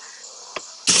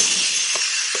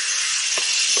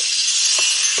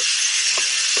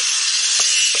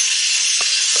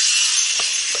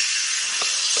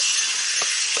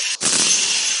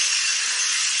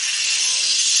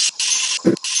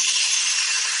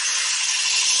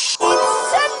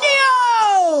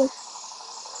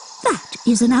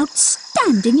 Is an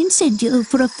outstanding Incendio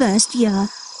for a first year.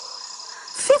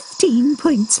 15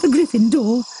 points for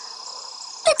Gryffindor.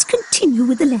 Let's continue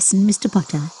with the lesson, Mr.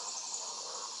 Potter.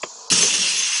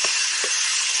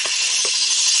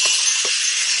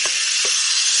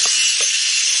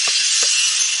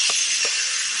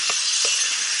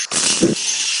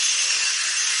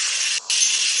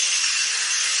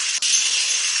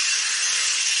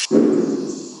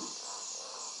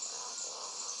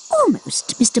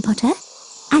 Almost, Mr. Potter.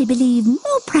 I believe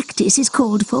more practice is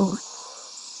called for.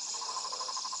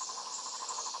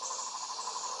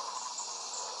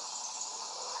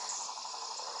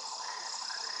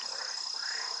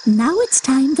 Now it's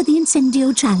time for the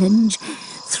Incendio challenge.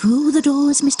 Through the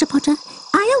doors, Mr. Potter.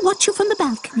 I'll watch you from the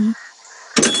balcony.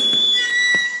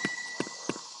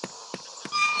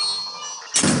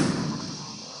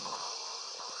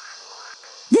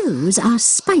 those are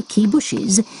spiky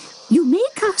bushes. You may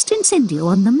cast Incendio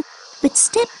on them, but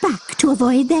step back to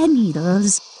avoid their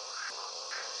needles.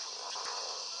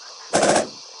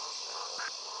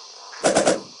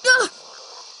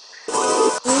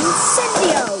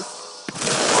 Incendio!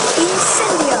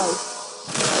 Incendio!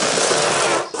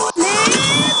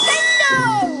 Nintendo!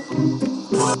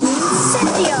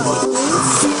 Incendio!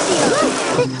 Incendio!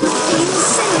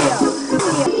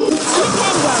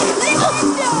 Nintendo!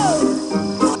 Nintendo!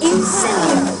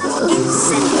 Incendio!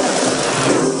 Incendio!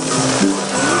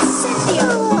 Incendio!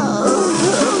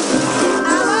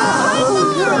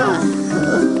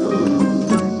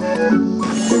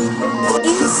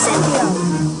 Incendio!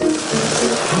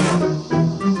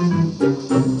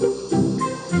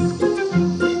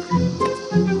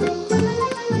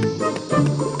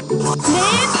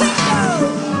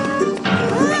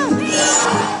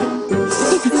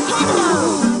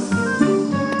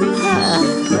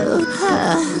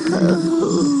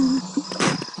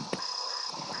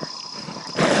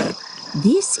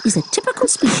 This is a typical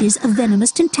species of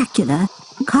venomous tentacula.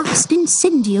 Cast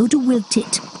Incendio to wilt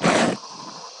it.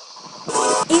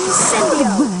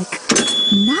 Incendio! Good work.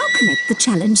 Now collect the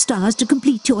challenge stars to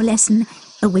complete your lesson.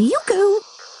 Away you go.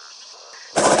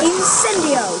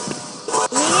 Incendio!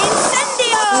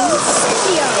 Incendio!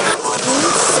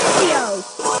 Incendio! Incendio!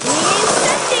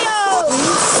 Incendio!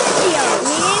 Incendio!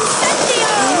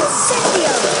 Incendio!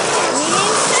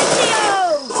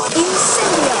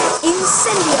 Incendio! Incendio!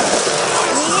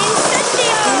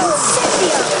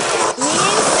 Incendio! Incendio!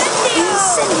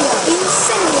 Incendio!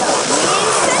 Incendio!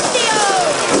 Incendio!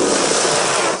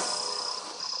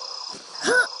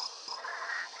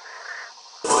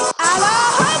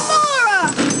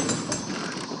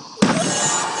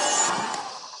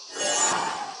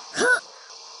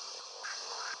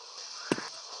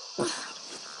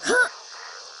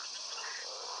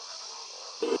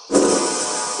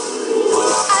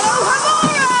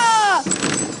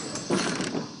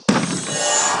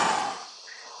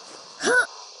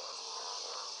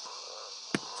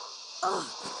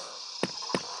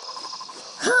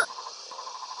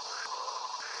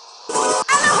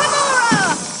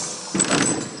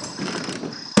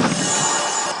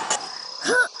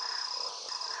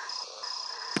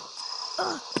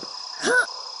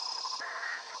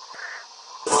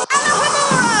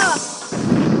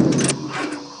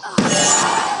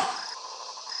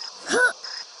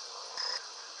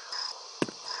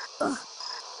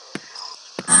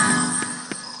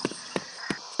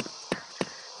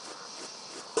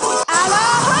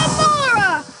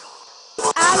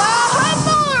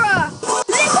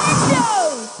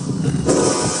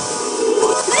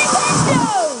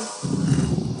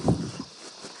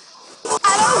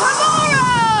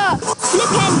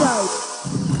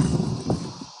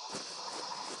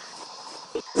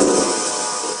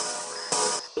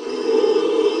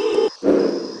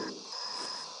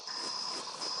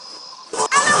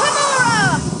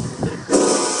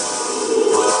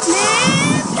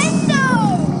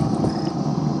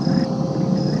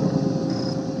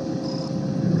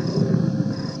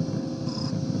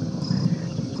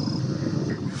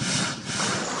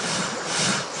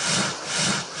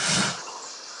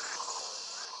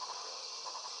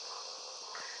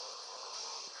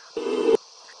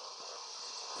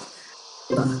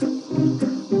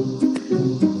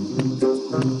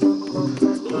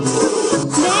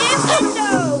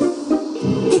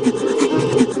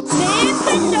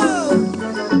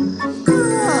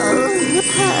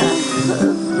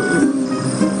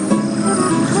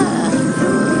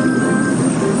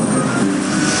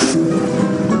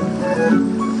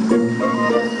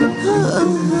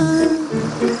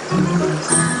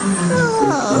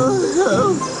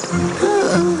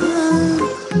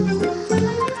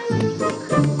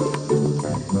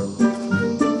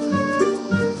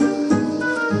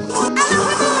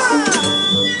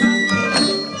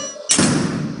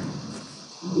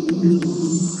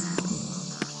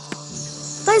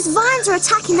 Those vines are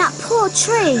attacking that poor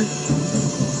tree.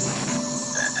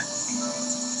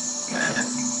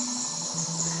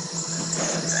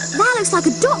 That looks like a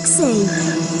doxy.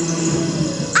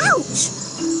 Ouch!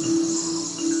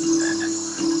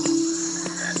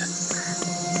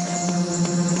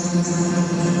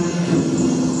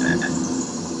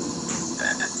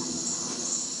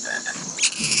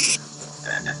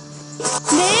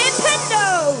 Nintendo!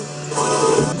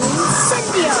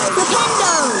 Incendio!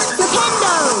 Flipendo!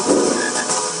 Flipendo!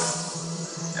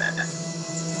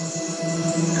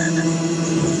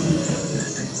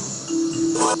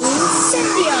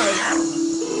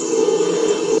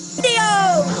 Incendio!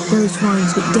 Those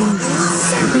vines look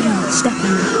dangerous. I better not step on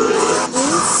them.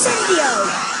 Incendio!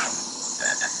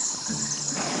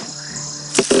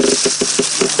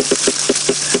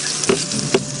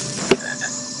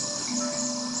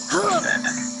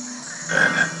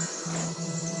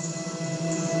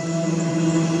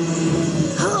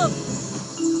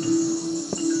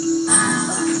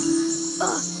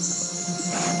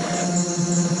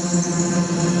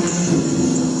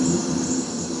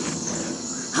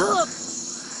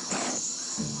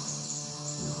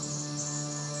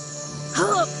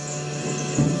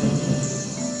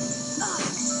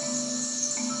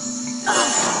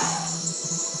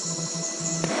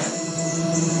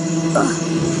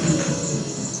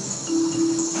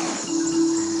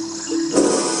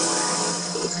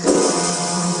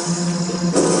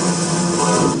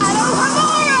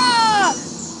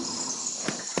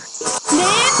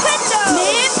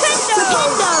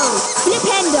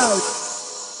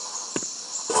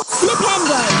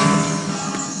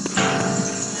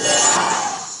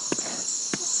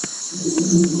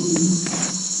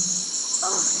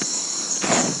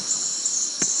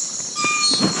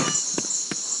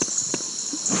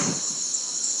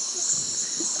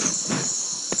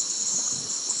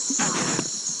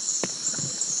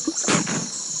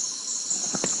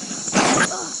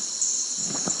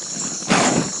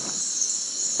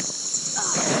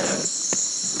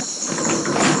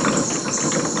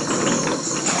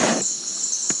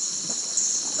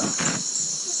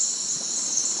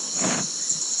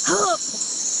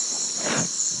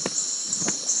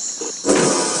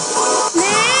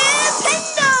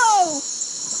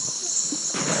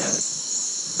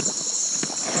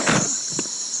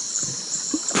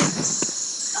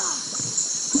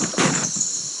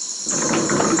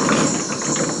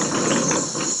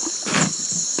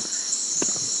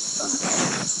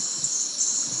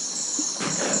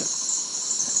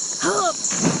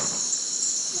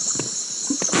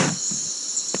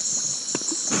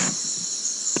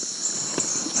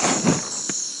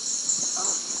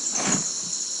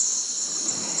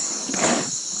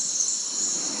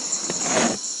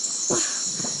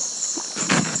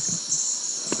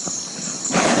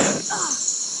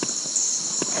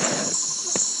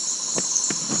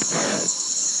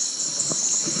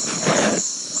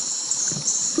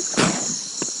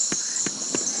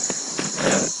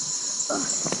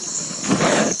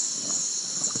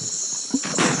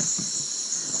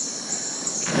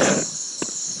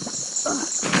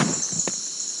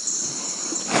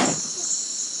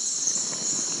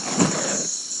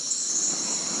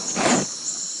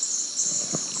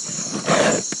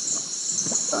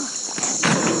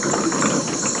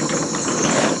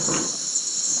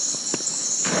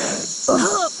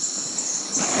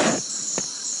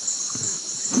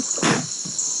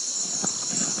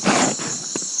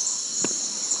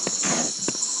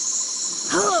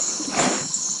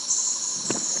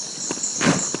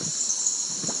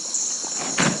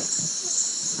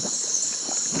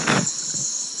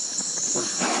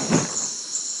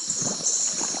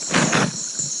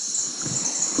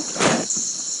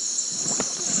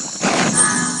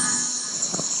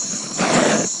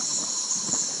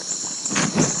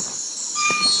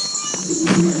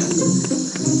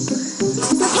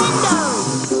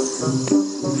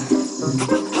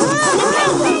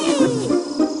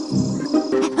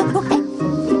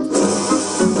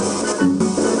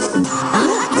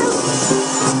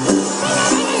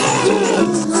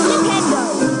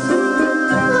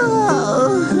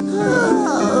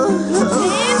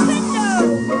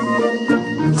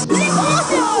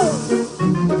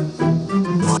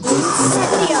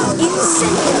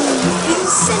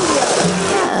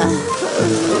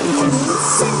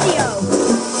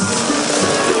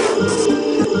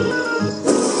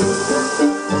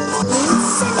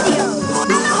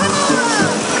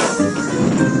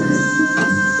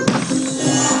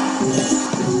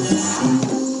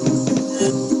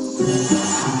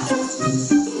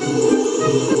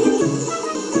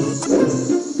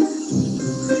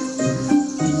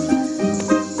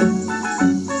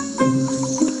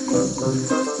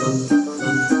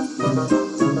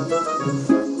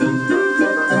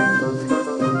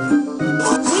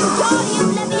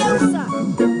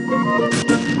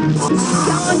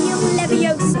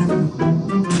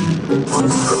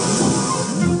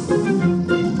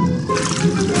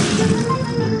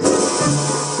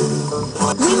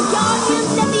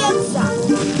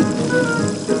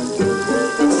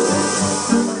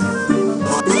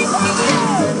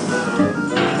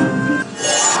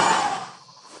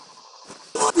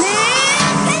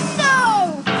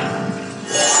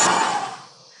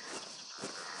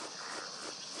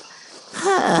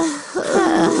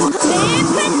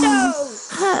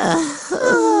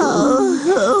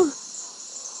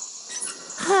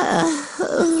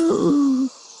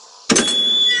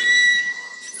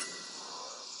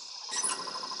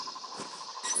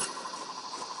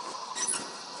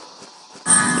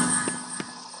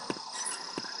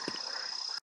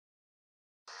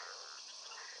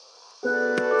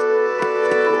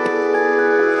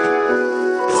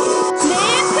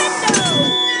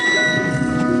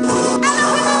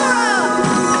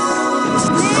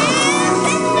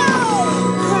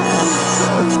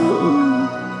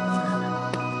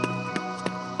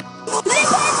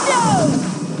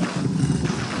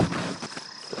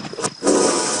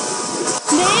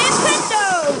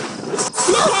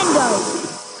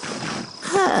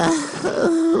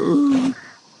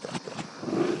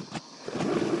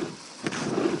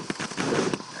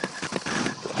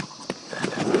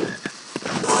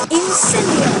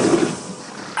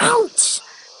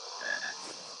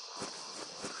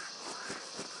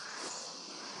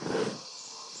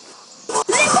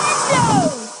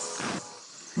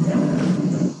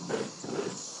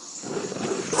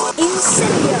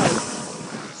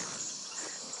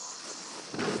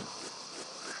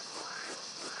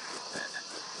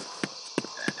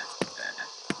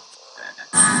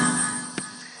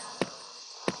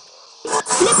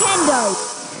 Flipendo!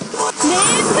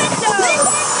 Flipendo!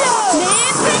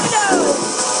 Flipendo!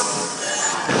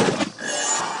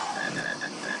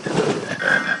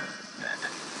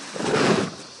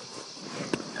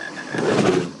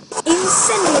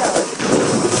 Incendio!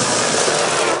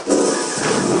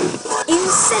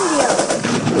 Incendio!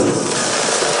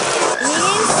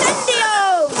 Incendio!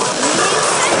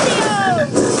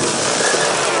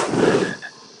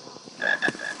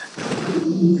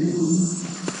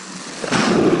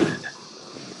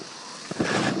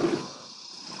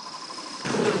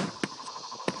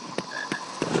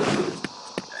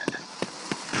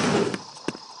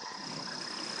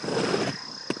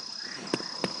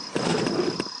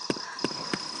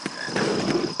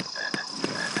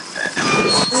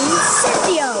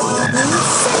 Incendio!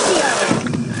 Incendio!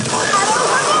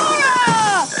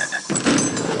 Alohomora!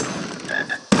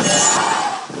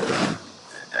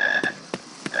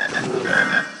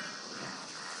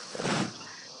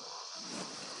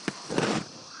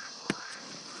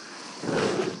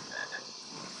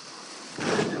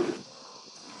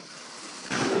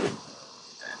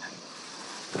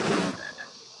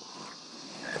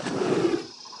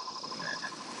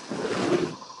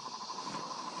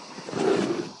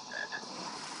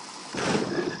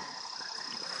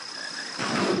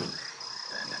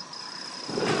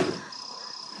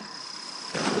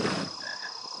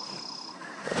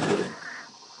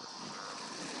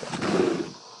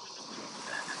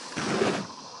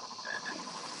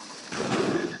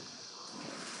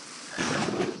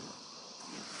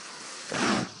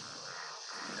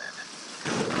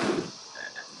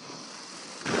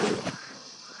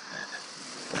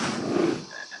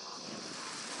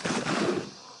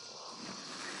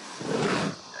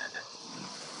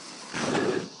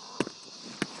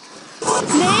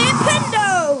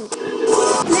 Flipendo!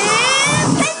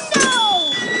 Flipendo!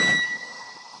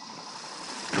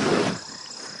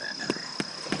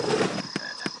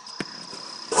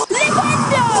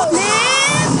 Flipendo!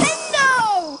 Flipendo!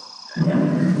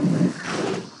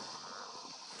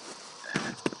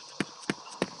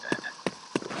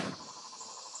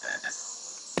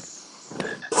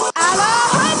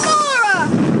 Alohomora!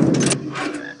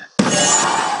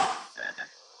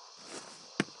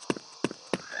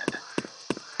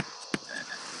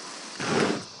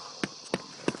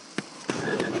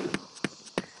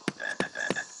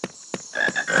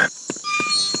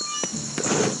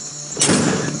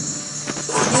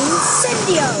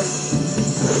 Incendio!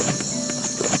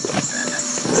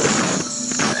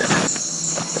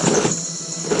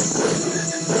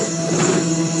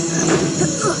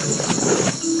 Flipendo!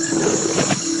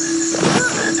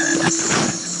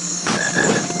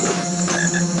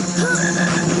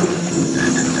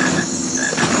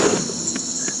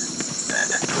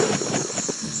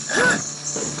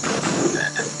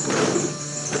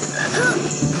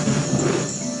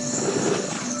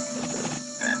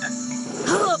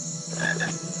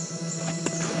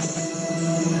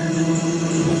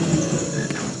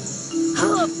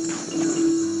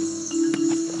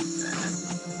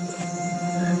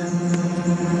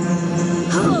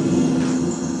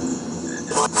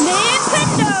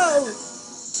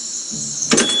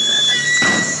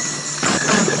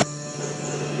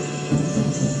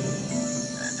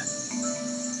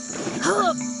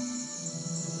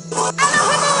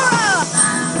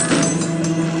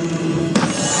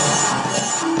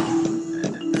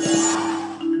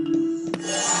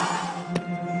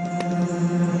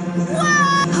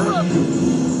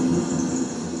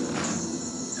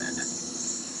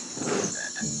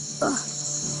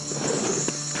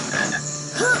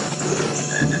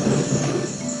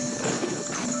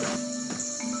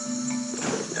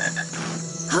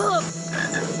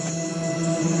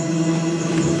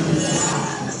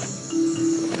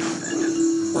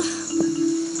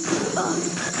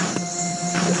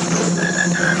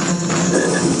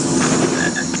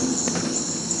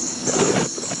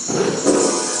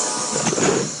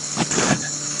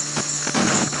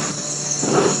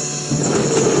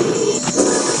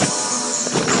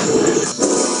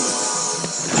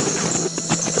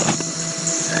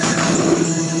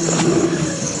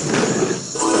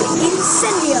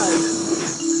 Incendio!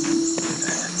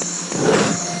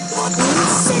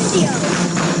 Incendio!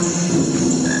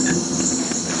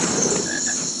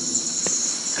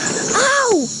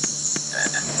 Ow!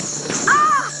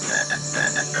 Ah!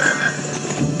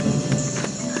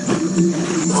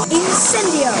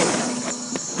 Incendio!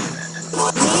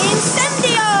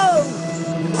 Incendio!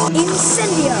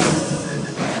 Incendio!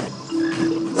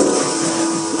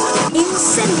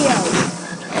 Incendio!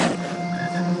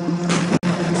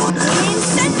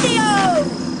 Incendio!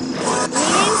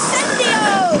 Incendio!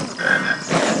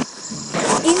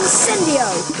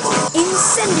 Incendio!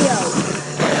 Incendio!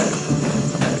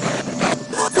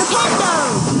 Flipendo!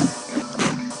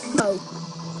 Oh.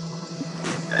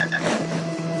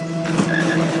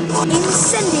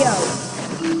 Incendio!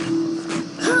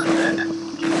 Huh.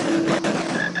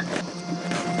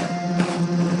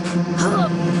 Huh.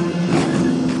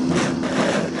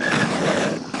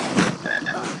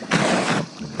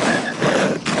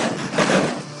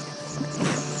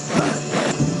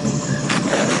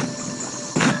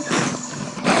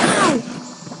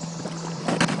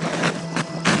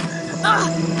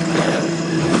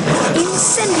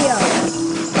 Incendio!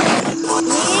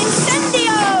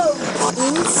 Incendio!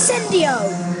 Incendio!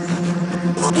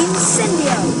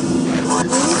 Incendio!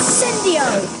 Incendio!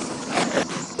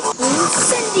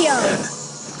 Incendio!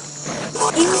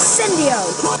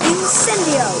 Incendio!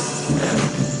 Incendio!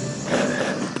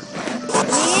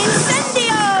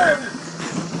 Incendio!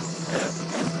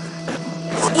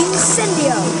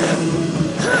 Incendio!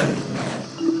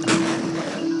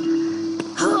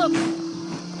 Huh.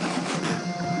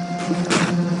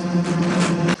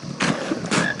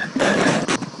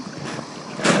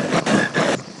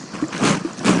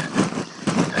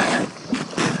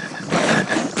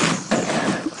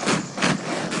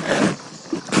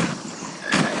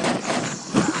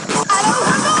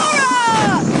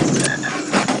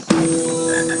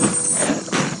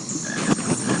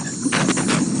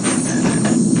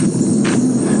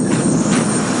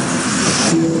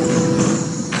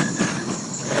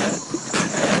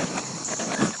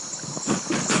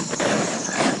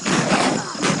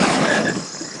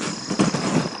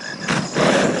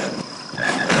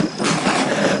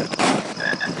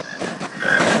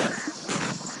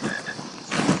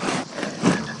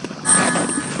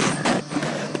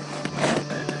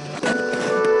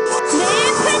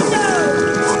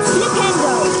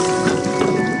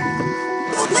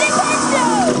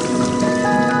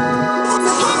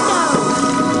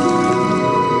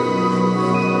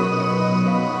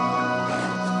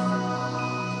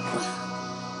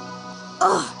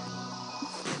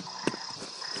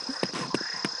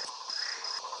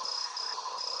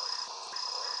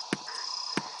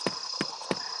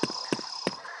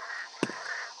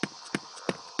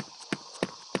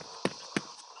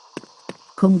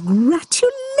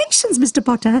 Congratulations, Mr.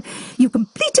 Potter. You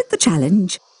completed the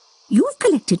challenge. You've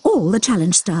collected all the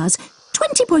challenge stars.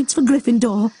 20 points for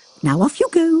Gryffindor. Now off you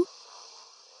go.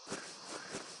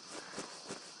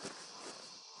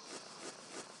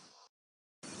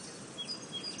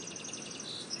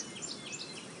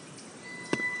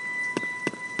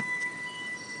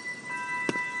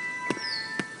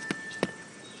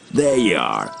 There you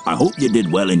are. I hope you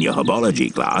did well in your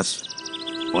herbology class.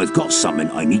 I've got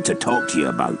something I need to talk to you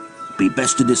about. Be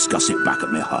best to discuss it back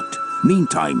at my hut.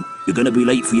 Meantime, you're going to be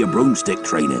late for your broomstick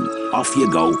training. Off you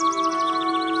go.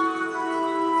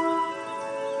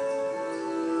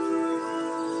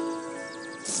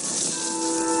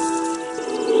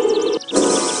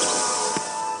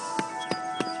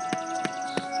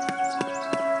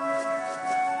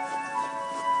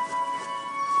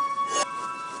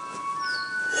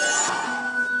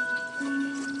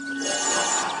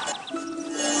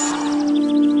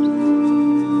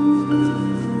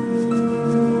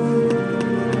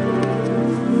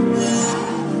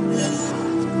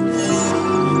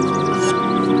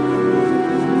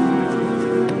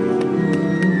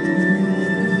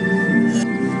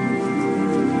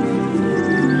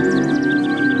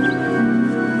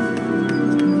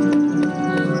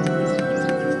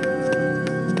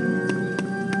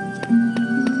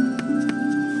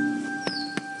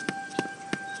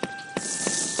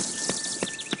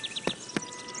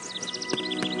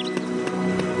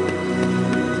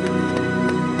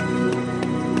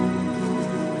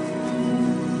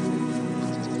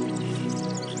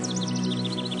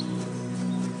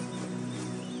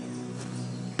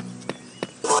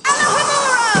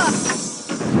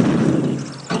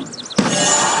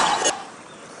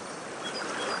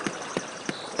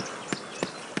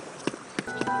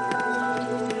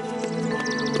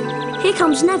 Here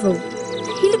comes Neville.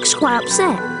 He looks quite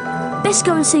upset. Best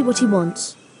go and see what he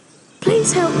wants.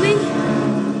 Please help me.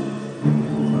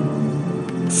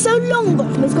 So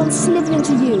Longbottom has gone slithering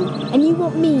to you, and you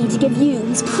want me to give you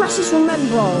his precious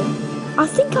Remember-all. I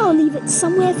think I'll leave it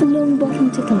somewhere for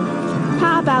Longbottom to collect.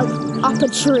 How about up a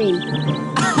tree?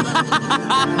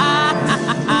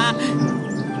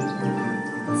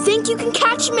 Think you can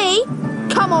catch me?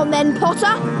 Come on then,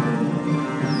 Potter.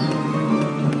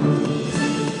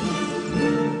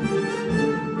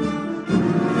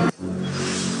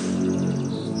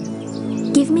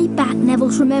 Give me back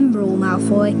Neville's Remember-all,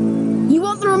 Malfoy. You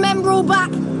want the Remember-all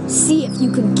back? See if you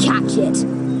can catch it.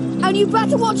 And you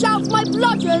better watch out for my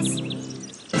bludgers.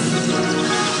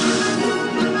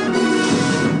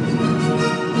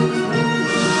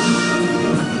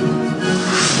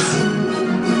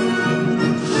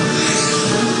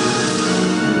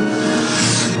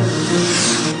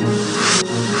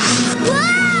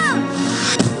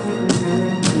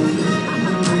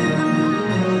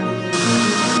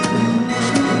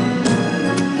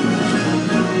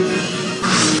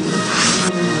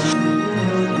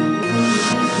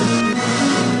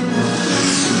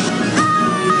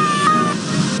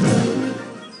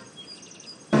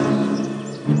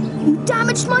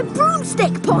 Damaged my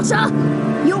broomstick, Potter!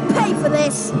 You'll pay for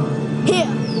this! Here,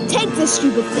 take this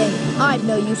stupid thing. I've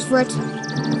no use for it.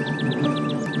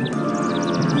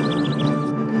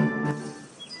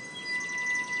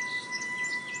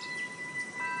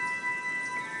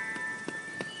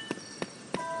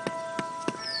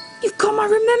 You've got my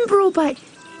remember all back.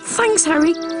 Thanks,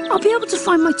 Harry. I'll be able to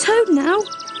find my toad now.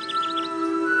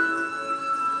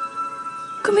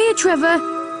 Come here, Trevor.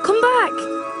 Come back.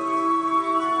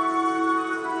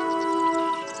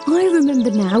 I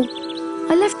remember now.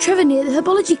 I left Trevor near the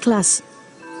herbology class.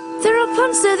 There are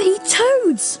plants there that eat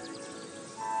toads.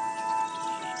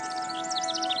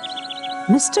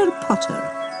 Mr. Potter,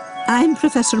 I'm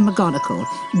Professor McGonagall,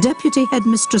 Deputy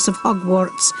Headmistress of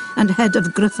Hogwarts and Head of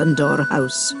Gryffindor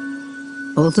House.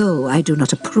 Although I do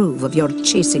not approve of your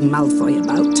chasing Malfoy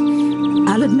about,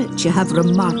 I'll admit you have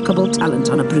remarkable talent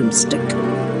on a broomstick.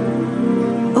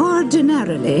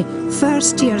 Ordinarily,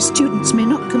 first-year students may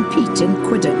not compete in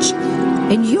Quidditch.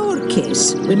 In your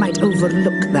case, we might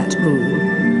overlook that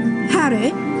rule.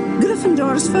 Harry,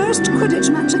 Gryffindor's first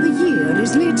Quidditch match of the year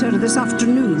is later this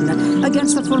afternoon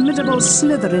against the formidable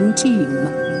Slytherin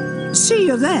team. See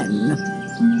you then.